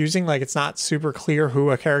confusing. Like it's not super clear who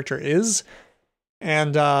a character is,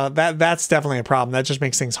 and that's definitely a problem. That just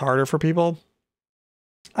makes things harder for people.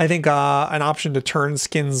 I think an option to turn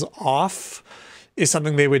skins off is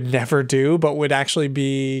something they would never do, but would actually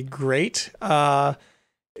be great.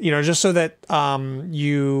 You know, just so that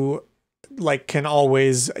you like can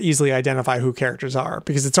always easily identify who characters are,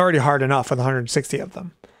 because it's already hard enough with 160 of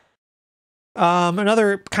them.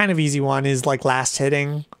 Another kind of easy one is like last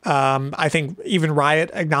hitting. I think even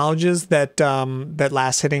Riot acknowledges that that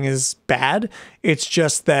last hitting is bad. It's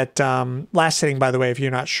just that last hitting, by the way, if you're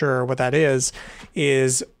not sure what that is,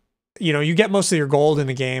 you know, you get most of your gold in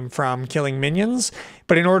the game from killing minions,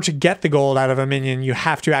 but in order to get the gold out of a minion, you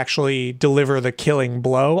have to actually deliver the killing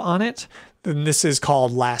blow on it. Then this is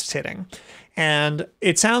called last hitting. And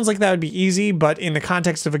it sounds like that would be easy, but in the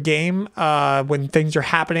context of a game, when things are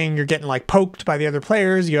happening, you're getting like poked by the other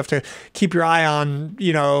players. You have to keep your eye on,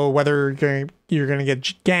 you know, whether you're going to get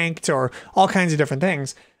ganked or all kinds of different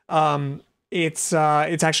things. It's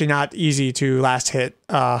actually not easy to last hit,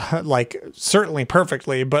 like certainly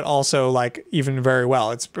perfectly, but also like even very well.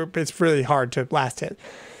 It's really hard to last hit.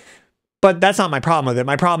 But that's not my problem with it.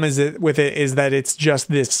 My problem is that it's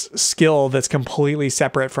just this skill that's completely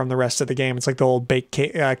separate from the rest of the game. It's like the old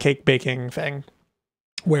cake baking thing,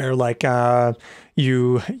 where like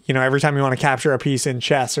you know, every time you want to capture a piece in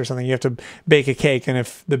chess or something, you have to bake a cake, and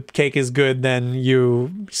if the cake is good, then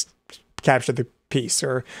you capture the piece,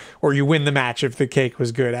 or you win the match if the cake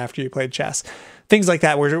was good after you played chess. Things like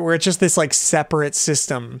that, where it's just this like separate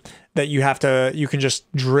system that you can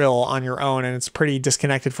just drill on your own, and it's pretty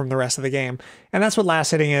disconnected from the rest of the game. And that's what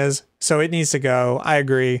last hitting is. So it needs to go. I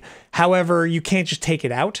agree. However, you can't just take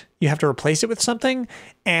it out. You have to replace it with something.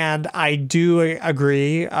 And I do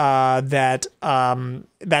agree that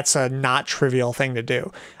that's a not trivial thing to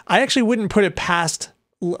do. I actually wouldn't put it past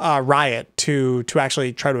Riot to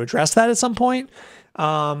actually try to address that at some point.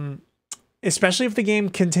 Especially if the game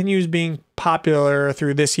continues being popular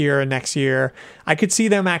through this year and next year. I could see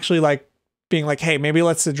them actually like being like, hey, maybe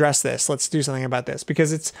let's address this. Let's do something about this,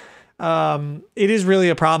 because it is really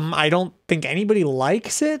a problem. I don't think anybody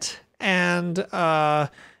likes it. And,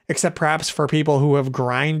 except perhaps for people who have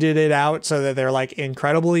grinded it out so that they're like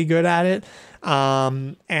incredibly good at it.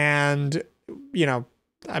 And you know,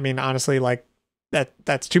 I mean, honestly, like,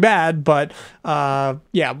 that's too bad, but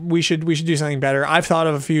yeah, we should do something better. I've thought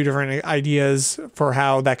of a few different ideas for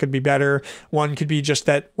how that could be better. One could be just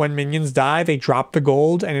that when minions die, they drop the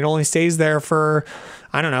gold and it only stays there for,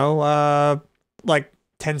 I don't know, like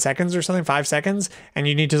 10 seconds or something, 5 seconds, and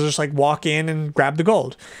you need to just like walk in and grab the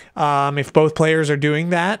gold. If both players are doing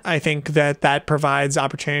that, I think that provides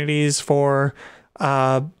opportunities for, you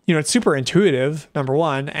know, it's super intuitive, number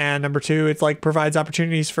one, and number two, it's like provides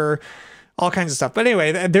opportunities for all kinds of stuff. But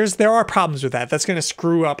anyway, there are problems with that. That's going to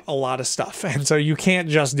screw up a lot of stuff. And so you can't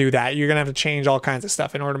just do that. You're going to have to change all kinds of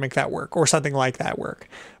stuff in order to make that work, or something like that work.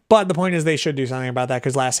 But the point is they should do something about that,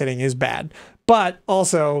 because last hitting is bad. But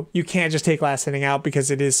also you can't just take last hitting out, because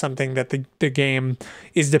it is something that the game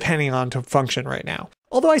is depending on to function right now.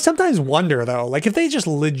 Although I sometimes wonder though, like if they just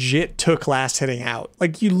legit took last hitting out,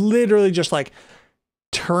 like you literally just like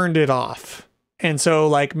turned it off. And so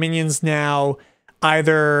like minions now,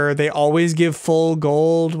 either they always give full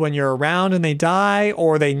gold when you're around and they die,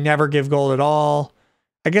 or they never give gold at all.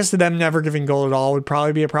 I guess them never giving gold at all would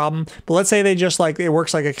probably be a problem. But let's say they just like, it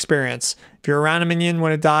works like experience. If you're around a minion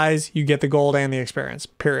when it dies, you get the gold and the experience,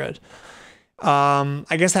 period.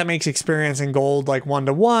 I guess that makes experience and gold like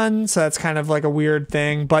 1-to-1. So that's kind of like a weird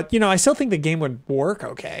thing. But, you know, I still think the game would work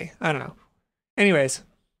okay. I don't know. Anyways,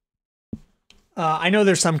 I know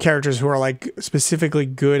there's some characters who are like specifically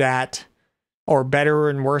good at or better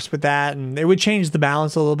and worse with that, and it would change the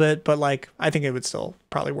balance a little bit, but like I think it would still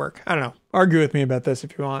probably work. I don't know. Argue with me about this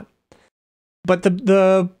if you want. But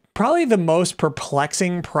the probably the most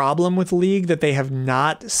perplexing problem with League that they have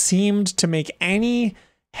not seemed to make any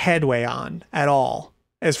headway on at all,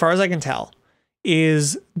 as far as I can tell,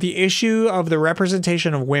 is the issue of the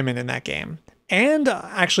representation of women in that game. And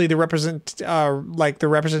actually the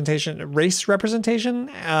representation, race representation,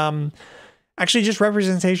 actually just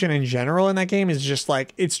representation in general in that game is just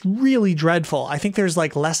like, it's really dreadful. I think there's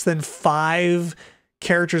like less than 5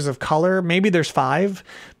 characters of color. Maybe there's 5,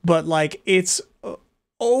 but like it's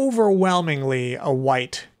overwhelmingly a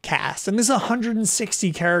white cast. And this is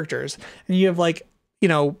 160 characters. And you have like, you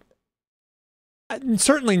know,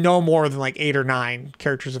 certainly no more than like 8 or 9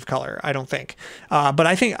 characters of color, I don't think. But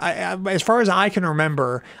I think as far as I can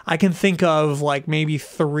remember, I can think of like maybe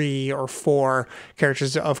 3 or 4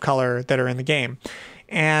 characters of color that are in the game.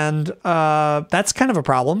 And that's kind of a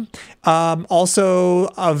problem. Also,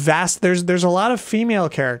 there's a lot of female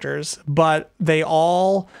characters, but they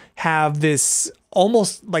all have this,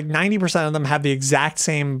 almost like 90% of them have the exact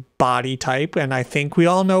same body type, and I think we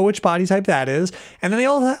all know which body type that is. And then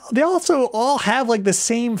they also all have like the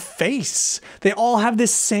same face. They all have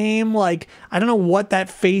this same, like, I don't know where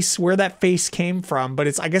that face came from,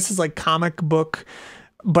 but I guess it's like comic book,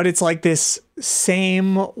 but it's like this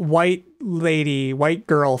same white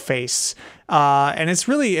girl face. And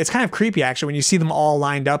it's kind of creepy actually when you see them all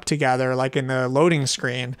lined up together, like in the loading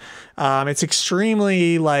screen. It's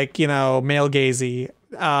extremely like, you know, male gazy.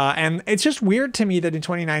 And it's just weird to me that in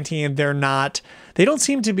 2019, they don't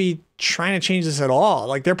seem to be trying to change this at all.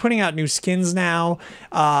 Like they're putting out new skins now.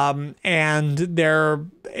 And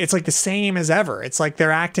it's like the same as ever. It's like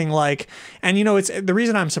they're acting like, and you know, it's the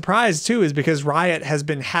reason I'm surprised too, is because Riot has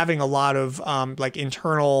been having a lot of, like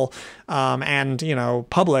internal, and, you know,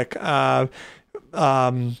 public,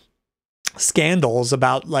 scandals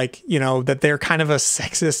about, like, you know, that they're kind of a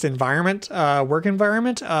sexist environment, work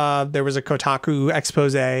environment. There was a Kotaku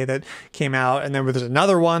expose that came out, and then there's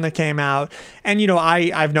another one that came out. And, you know,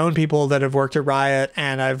 I've known people that have worked at Riot,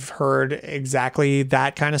 and I've heard exactly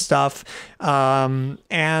that kind of stuff.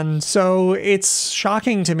 And so it's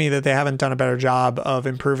shocking to me that they haven't done a better job of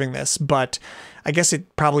improving this, but I guess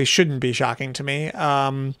it probably shouldn't be shocking to me.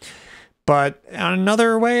 But on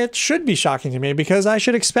another way, it should be shocking to me because I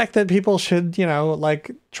should expect that people should, you know,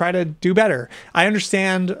 like try to do better. I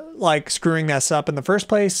understand like screwing this up in the first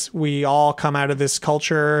place. We all come out of this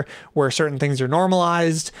culture where certain things are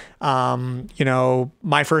normalized. You know,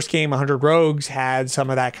 my first game, 100 Rogues, had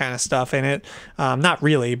some of that kind of stuff in it. Not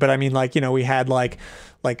really, but I mean, like, you know, we had like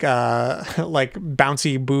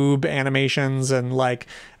bouncy boob animations and like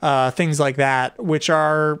things like that, which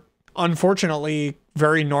are unfortunately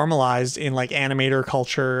very normalized in like animator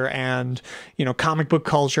culture and, you know, comic book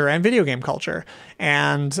culture and video game culture.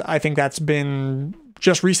 And I think that's been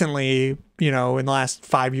just recently, you know, in the last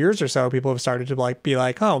 5 years or so, people have started to like be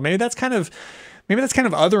like, oh, maybe that's kind of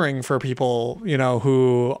othering for people, you know,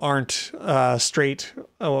 who aren't straight,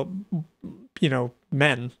 you know,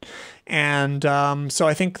 men. And so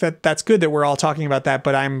I think that that's good that we're all talking about that,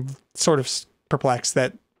 but I'm sort of perplexed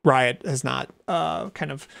that Riot has not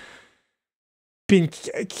kind of been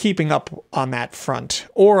keeping up on that front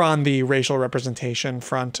or on the racial representation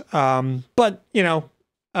front. But, you know,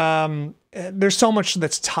 there's so much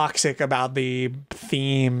that's toxic about the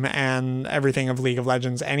theme and everything of League of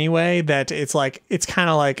Legends anyway, that it's like, it's kind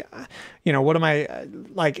of like, you know, what am I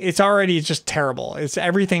like, it's already just terrible.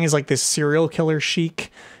 Everything is like this serial killer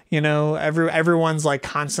chic, you know, everyone's like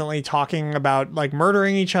constantly talking about like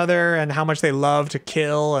murdering each other and how much they love to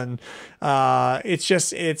kill. And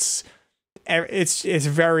it's a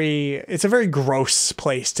very gross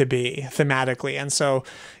place to be thematically. And so,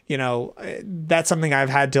 you know, that's something I've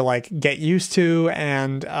had to like get used to.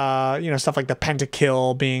 And, you know, stuff like the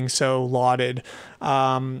pentakill being so lauded.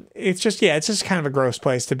 It's just kind of a gross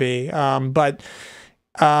place to be. But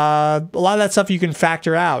a lot of that stuff you can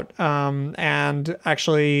factor out. And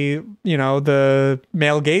actually, you know, the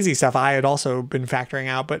male gazy stuff I had also been factoring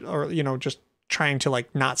out, or, you know, just trying to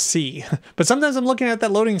like not see. But sometimes I'm looking at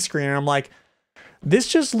that loading screen and I'm like, this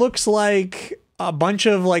just looks like a bunch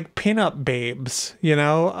of like pinup babes, you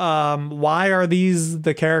know? Why are these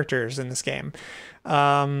the characters in this game?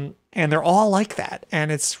 And they're all like that.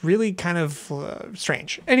 And it's really kind of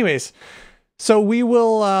strange. Anyways, so we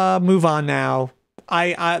will move on now.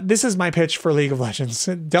 This is my pitch for League of Legends.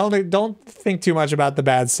 Don't think too much about the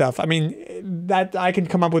bad stuff. I mean, that I can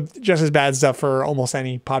come up with just as bad stuff for almost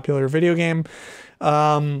any popular video game.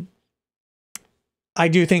 I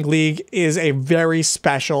do think League is a very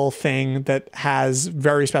special thing that has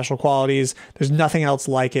very special qualities. There's nothing else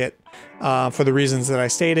like it, for the reasons that I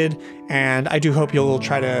stated. And I do hope you'll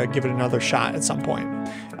try to give it another shot at some point,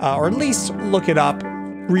 or at least look it up,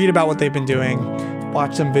 read about what they've been doing,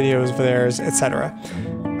 watch some videos of theirs, etc.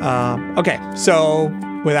 Okay, so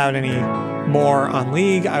without any more on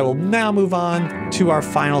League, I will now move on to our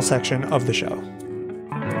final section of the show.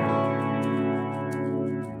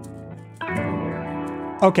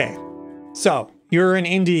 Okay, so you're an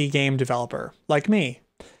indie game developer like me,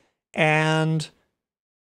 and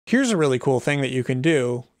here's a really cool thing that you can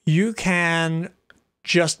do. You can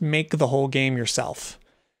just make the whole game yourself.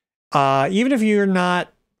 Even if you're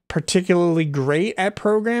not particularly great at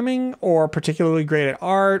programming or particularly great at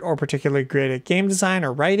art or particularly great at game design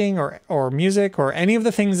or writing or music or any of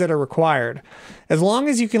the things that are required, as long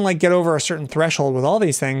as you can like get over a certain threshold with all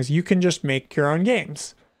these things, you can just make your own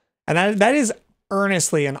games. And that is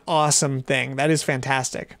earnestly an awesome thing. That is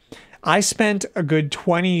fantastic. I spent a good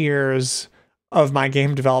 20 years of my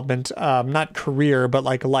game development, not career, but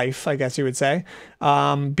like life, I guess you would say,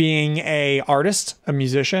 being a artist, a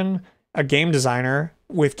musician, a game designer,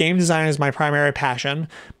 with game design as my primary passion,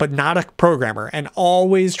 but not a programmer, and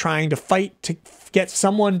always trying to fight to get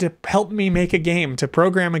someone to help me make a game, to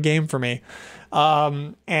program a game for me.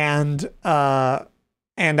 And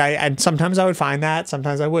sometimes I would find that,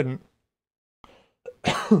 sometimes I wouldn't.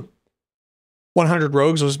 100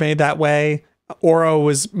 Rogues was made that way. Oro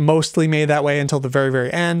was mostly made that way until the very,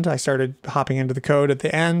 very end. I started hopping into the code at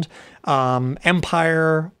the end.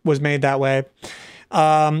 Empire was made that way.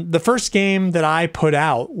 The first game that I put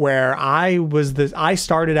out where I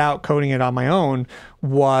started out coding it on my own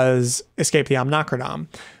was Escape the Omnocradam.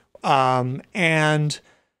 And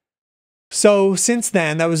so since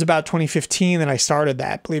then, that was about 2015 that I started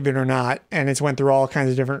that, believe it or not. And it's went through all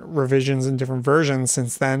kinds of different revisions and different versions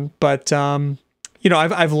since then. But, you know,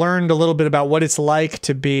 I've learned a little bit about what it's like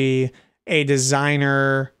to be a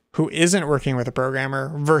designer who isn't working with a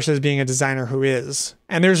programmer versus being a designer who is.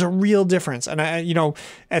 And there's a real difference. And I, you know,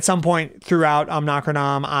 at some point throughout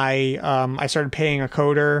Omnocradam, I started paying a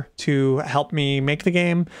coder to help me make the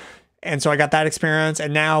game. And so I got that experience.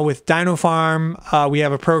 And now with Dino Farm, we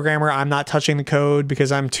have a programmer. I'm not touching the code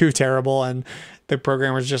because I'm too terrible. And the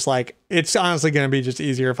programmer's just like, it's honestly going to be just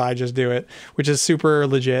easier if I just do it, which is super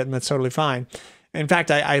legit. And that's totally fine. In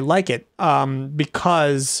fact, I like it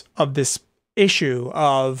because of this issue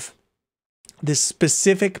of this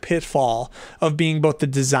specific pitfall of being both the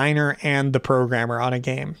designer and the programmer on a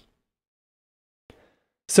game.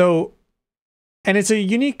 So, and it's a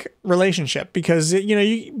unique relationship because, you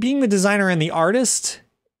know, being the designer and the artist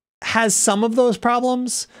has some of those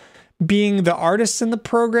problems. Being the artist and the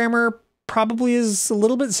programmer probably is a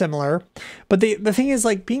little bit similar. But the thing is,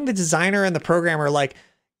 like, being the designer and the programmer, like,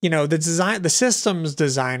 you know, the systems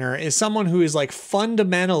designer is someone who is like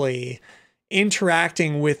fundamentally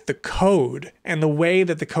interacting with the code and the way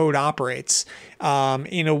that the code operates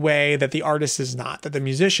in a way that the artist is not, that the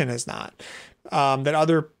musician is not, that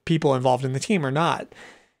other people involved in the team are not.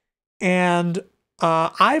 And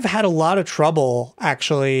I've had a lot of trouble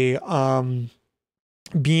actually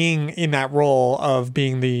being in that role of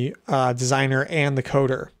being the designer and the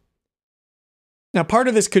coder. Now, part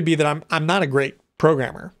of this could be that I'm not a great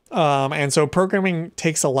programmer. And so programming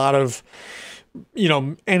takes a lot of, you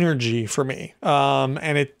know, energy for me.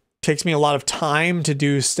 And it takes me a lot of time to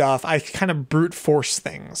do stuff. I kind of brute force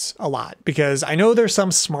things a lot because I know there's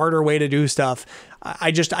some smarter way to do stuff.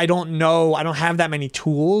 I don't know. I don't have that many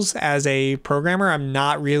tools as a programmer. I'm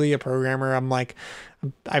not really a programmer. I'm like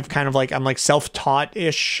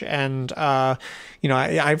self-taught-ish. And, you know,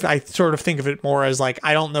 I sort of think of it more as like,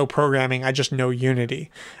 I don't know programming. I just know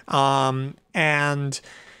Unity. And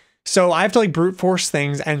so I have to like brute force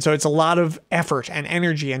things. And so it's a lot of effort and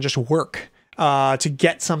energy and just work to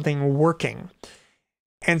get something working.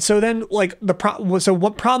 And so then like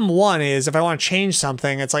what problem one is, if I want to change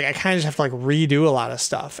something, it's like I kind of just have to like redo a lot of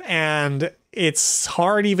stuff. And it's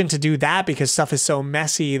hard even to do that because stuff is so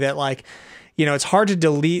messy that like, you know, it's hard to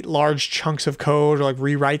delete large chunks of code or like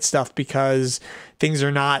rewrite stuff because things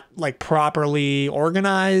are not like properly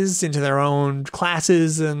organized into their own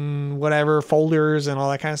classes and whatever folders and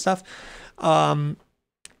all that kind of stuff.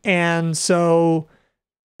 And so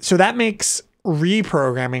that makes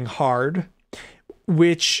reprogramming hard,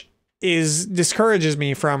 which discourages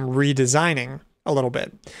me from redesigning a little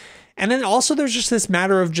bit. And then also there's just this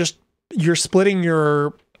matter of just you're splitting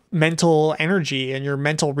your mental energy and your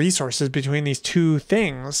mental resources between these two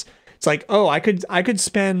things. It's like, oh, I could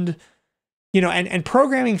spend, you know, and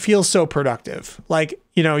programming feels so productive. Like,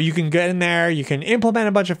 you know, you can get in there, you can implement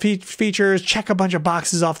a bunch of features, check a bunch of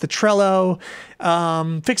boxes off the Trello,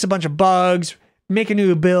 fix a bunch of bugs, make a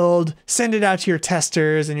new build, send it out to your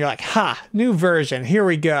testers, and you're like, ha, new version, here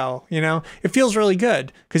we go. You know, it feels really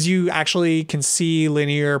good because you actually can see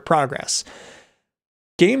linear progress.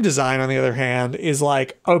 Game design, on the other hand, is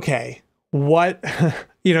like, okay, what,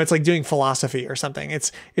 it's like doing philosophy or something.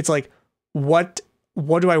 It's like, what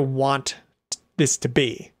do I want this to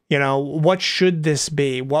be? What should this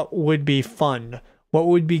be? What would be fun? What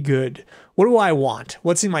would be good? What do I want?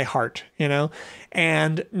 What's in my heart?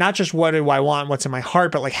 And not just what do I want, what's in my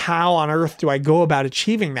heart, but like, how on earth do I go about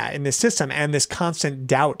achieving that in this system? And this constant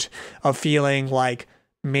doubt of feeling like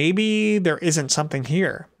maybe there isn't something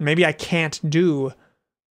here. Maybe I can't do,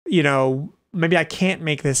 maybe I can't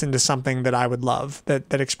make this into something that I would love,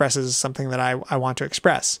 that expresses something that I want to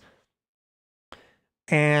express.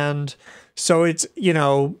 And so it's,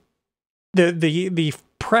 the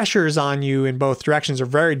pressures on you in both directions are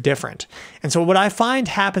very different. And so what I find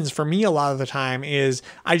happens for me a lot of the time is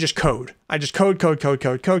I just code. I just code.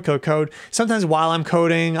 Sometimes while I'm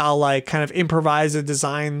coding, I'll like kind of improvise a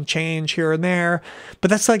design change here and there. But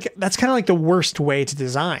that's kind of like the worst way to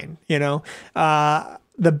design,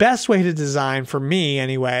 the best way to design for me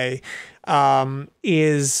anyway,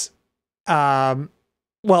 is,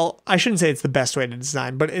 well, I shouldn't say it's the best way to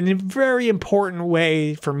design, but in a very important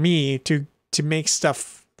way for me to make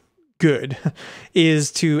stuff good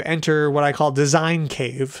is to enter what I call design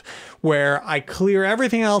cave, where I clear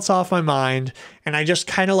everything else off my mind and I just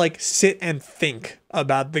kind of like sit and think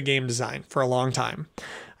about the game design for a long time.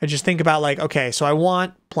 I just think about like, okay, so I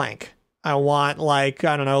want blank. I want like,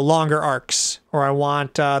 I don't know, longer arcs, or I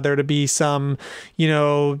want there to be some,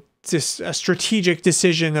 just a strategic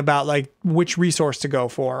decision about like which resource to go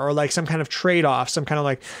for, or like some kind of trade-off, some kind of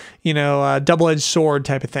like, double-edged sword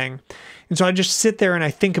type of thing. And so I just sit there and I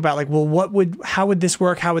think about like, well, how would this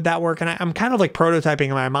work? How would that work? And I'm kind of like prototyping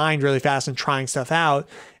in my mind really fast and trying stuff out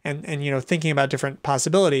and thinking about different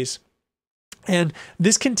possibilities. And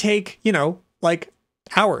this can take, like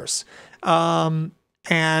hours.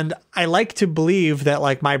 And I like to believe that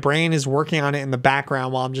like my brain is working on it in the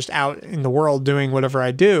background while I'm just out in the world doing whatever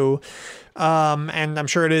I do. And I'm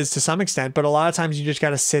sure it is to some extent, but a lot of times you just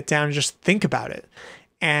got to sit down and just think about it.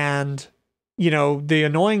 And, the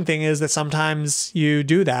annoying thing is that sometimes you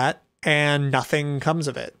do that and nothing comes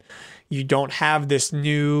of it. You don't have this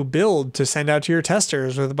new build to send out to your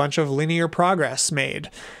testers with a bunch of linear progress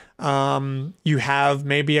made. You have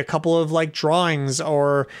maybe a couple of like drawings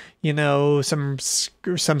or, some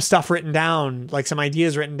stuff written down, like some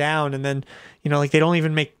ideas written down. And then, like they don't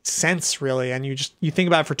even make sense really. And you think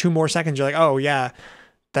about it for 2 more seconds. You're like, oh yeah,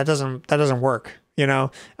 that doesn't work.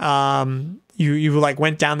 You like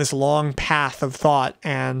went down this long path of thought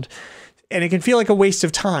and it can feel like a waste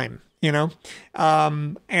of time,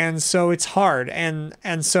 and so it's hard.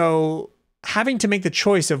 And so having to make the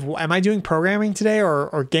choice of, am I doing programming today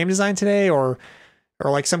or game design today or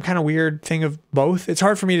like some kind of weird thing of both? It's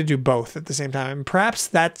hard for me to do both at the same time. And perhaps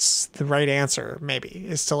that's the right answer, maybe,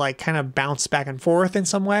 is to like kind of bounce back and forth in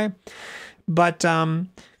some way. But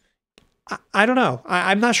I don't know.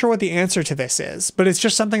 I'm not sure what the answer to this is, but it's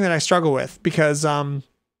just something that I struggle with because, I'm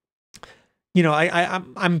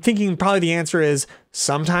thinking probably the answer is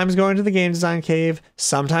sometimes go into the game design cave,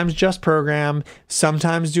 sometimes just program,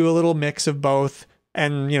 sometimes do a little mix of both.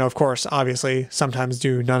 And, of course, obviously sometimes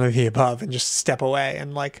do none of the above and just step away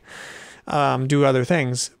and like, do other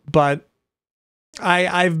things. But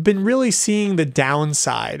I've been really seeing the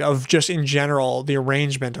downside of just in general, the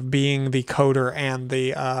arrangement of being the coder and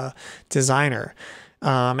the, designer.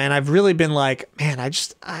 And I've really been like, man,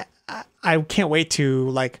 I can't wait to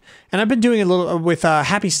like, and I've been doing a little with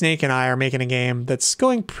Happy Snake and I are making a game that's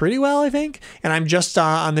going pretty well, I think. And I'm just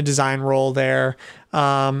on the design role there.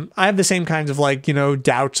 I have the same kinds of like,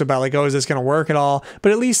 doubts about like, oh, is this going to work at all?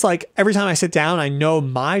 But at least like every time I sit down, I know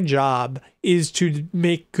my job is to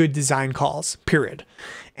make good design calls, period.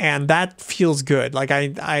 And that feels good. Like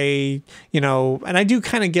and I do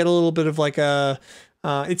kind of get a little bit of like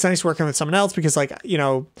it's nice working with someone else because like,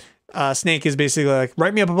 Snake is basically like,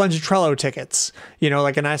 write me up a bunch of Trello tickets,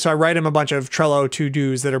 so I write him a bunch of Trello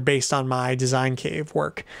to-dos that are based on my design cave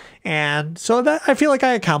work. And so that I feel like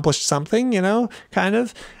I accomplished something, kind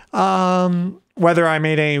of, whether I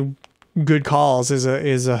made any good calls is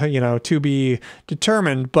a, to be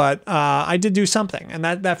determined, but, I did do something and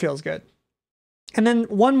that feels good. And then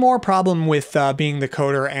one more problem with, being the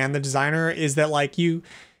coder and the designer is that like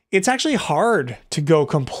it's actually hard to go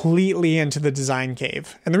completely into the design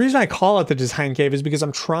cave. And the reason I call it the design cave is because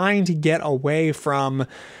I'm trying to get away from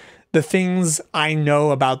the things I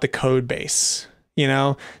know about the code base,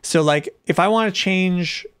 So like if I want to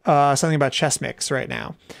change something about chess mix right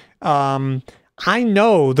now, I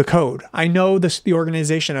know the code. I know the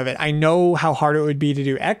organization of it. I know how hard it would be to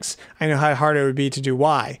do X. I know how hard it would be to do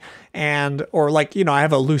Y. Or like, I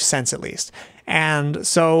have a loose sense at least. And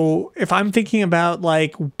so if I'm thinking about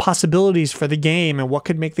like possibilities for the game and what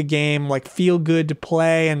could make the game like feel good to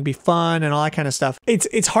play and be fun and all that kind of stuff,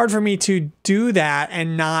 it's hard for me to do that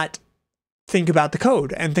and not think about the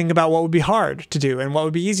code and think about what would be hard to do and what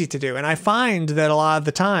would be easy to do. And I find that a lot of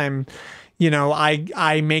the time,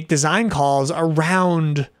 I make design calls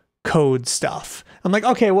around code stuff. I'm like,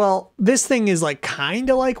 okay, well, this thing is like kind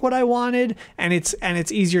of like what I wanted, and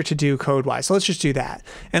it's easier to do code wise. So let's just do that.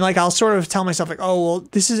 And like, I'll sort of tell myself like, oh, well,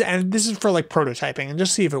 this is for like prototyping and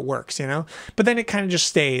just see if it works, but then it kind of just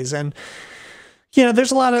stays. And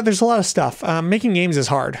there's a lot of stuff. Making games is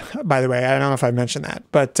hard, by the way. I don't know if I mentioned that,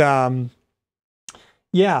 but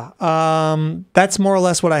that's more or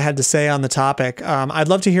less what I had to say on the topic. I'd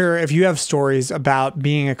love to hear if you have stories about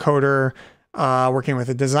being a coder, working with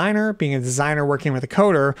a designer, being a designer working with a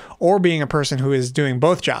coder, or being a person who is doing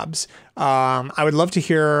both jobs. I would love to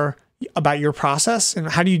hear about your process and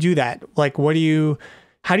how do you do that? Like, how do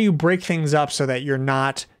you break things up so that you're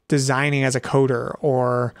not designing as a coder,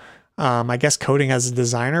 or I guess coding as a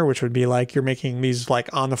designer, which would be like you're making these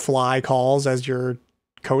like on the fly calls as you're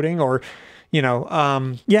coding, or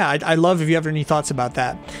I'd love if you have any thoughts about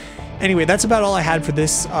that. Anyway, that's about all I had for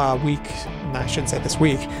this week. I shouldn't say this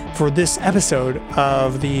week, for this episode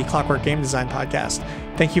of the Clockwork Game Design Podcast.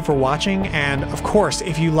 Thank you for watching. And of course,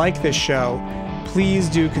 if you like this show, please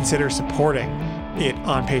do consider supporting it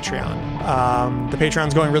on Patreon. The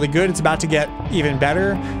Patreon's going really good. It's about to get even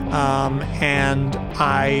better. And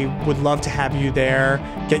I would love to have you there,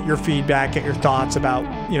 get your feedback, get your thoughts about,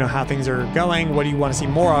 how things are going. What do you want to see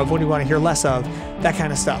more of? What do you want to hear less of? That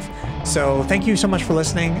kind of stuff. So thank you so much for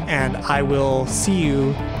listening, and I will see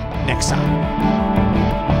you next time.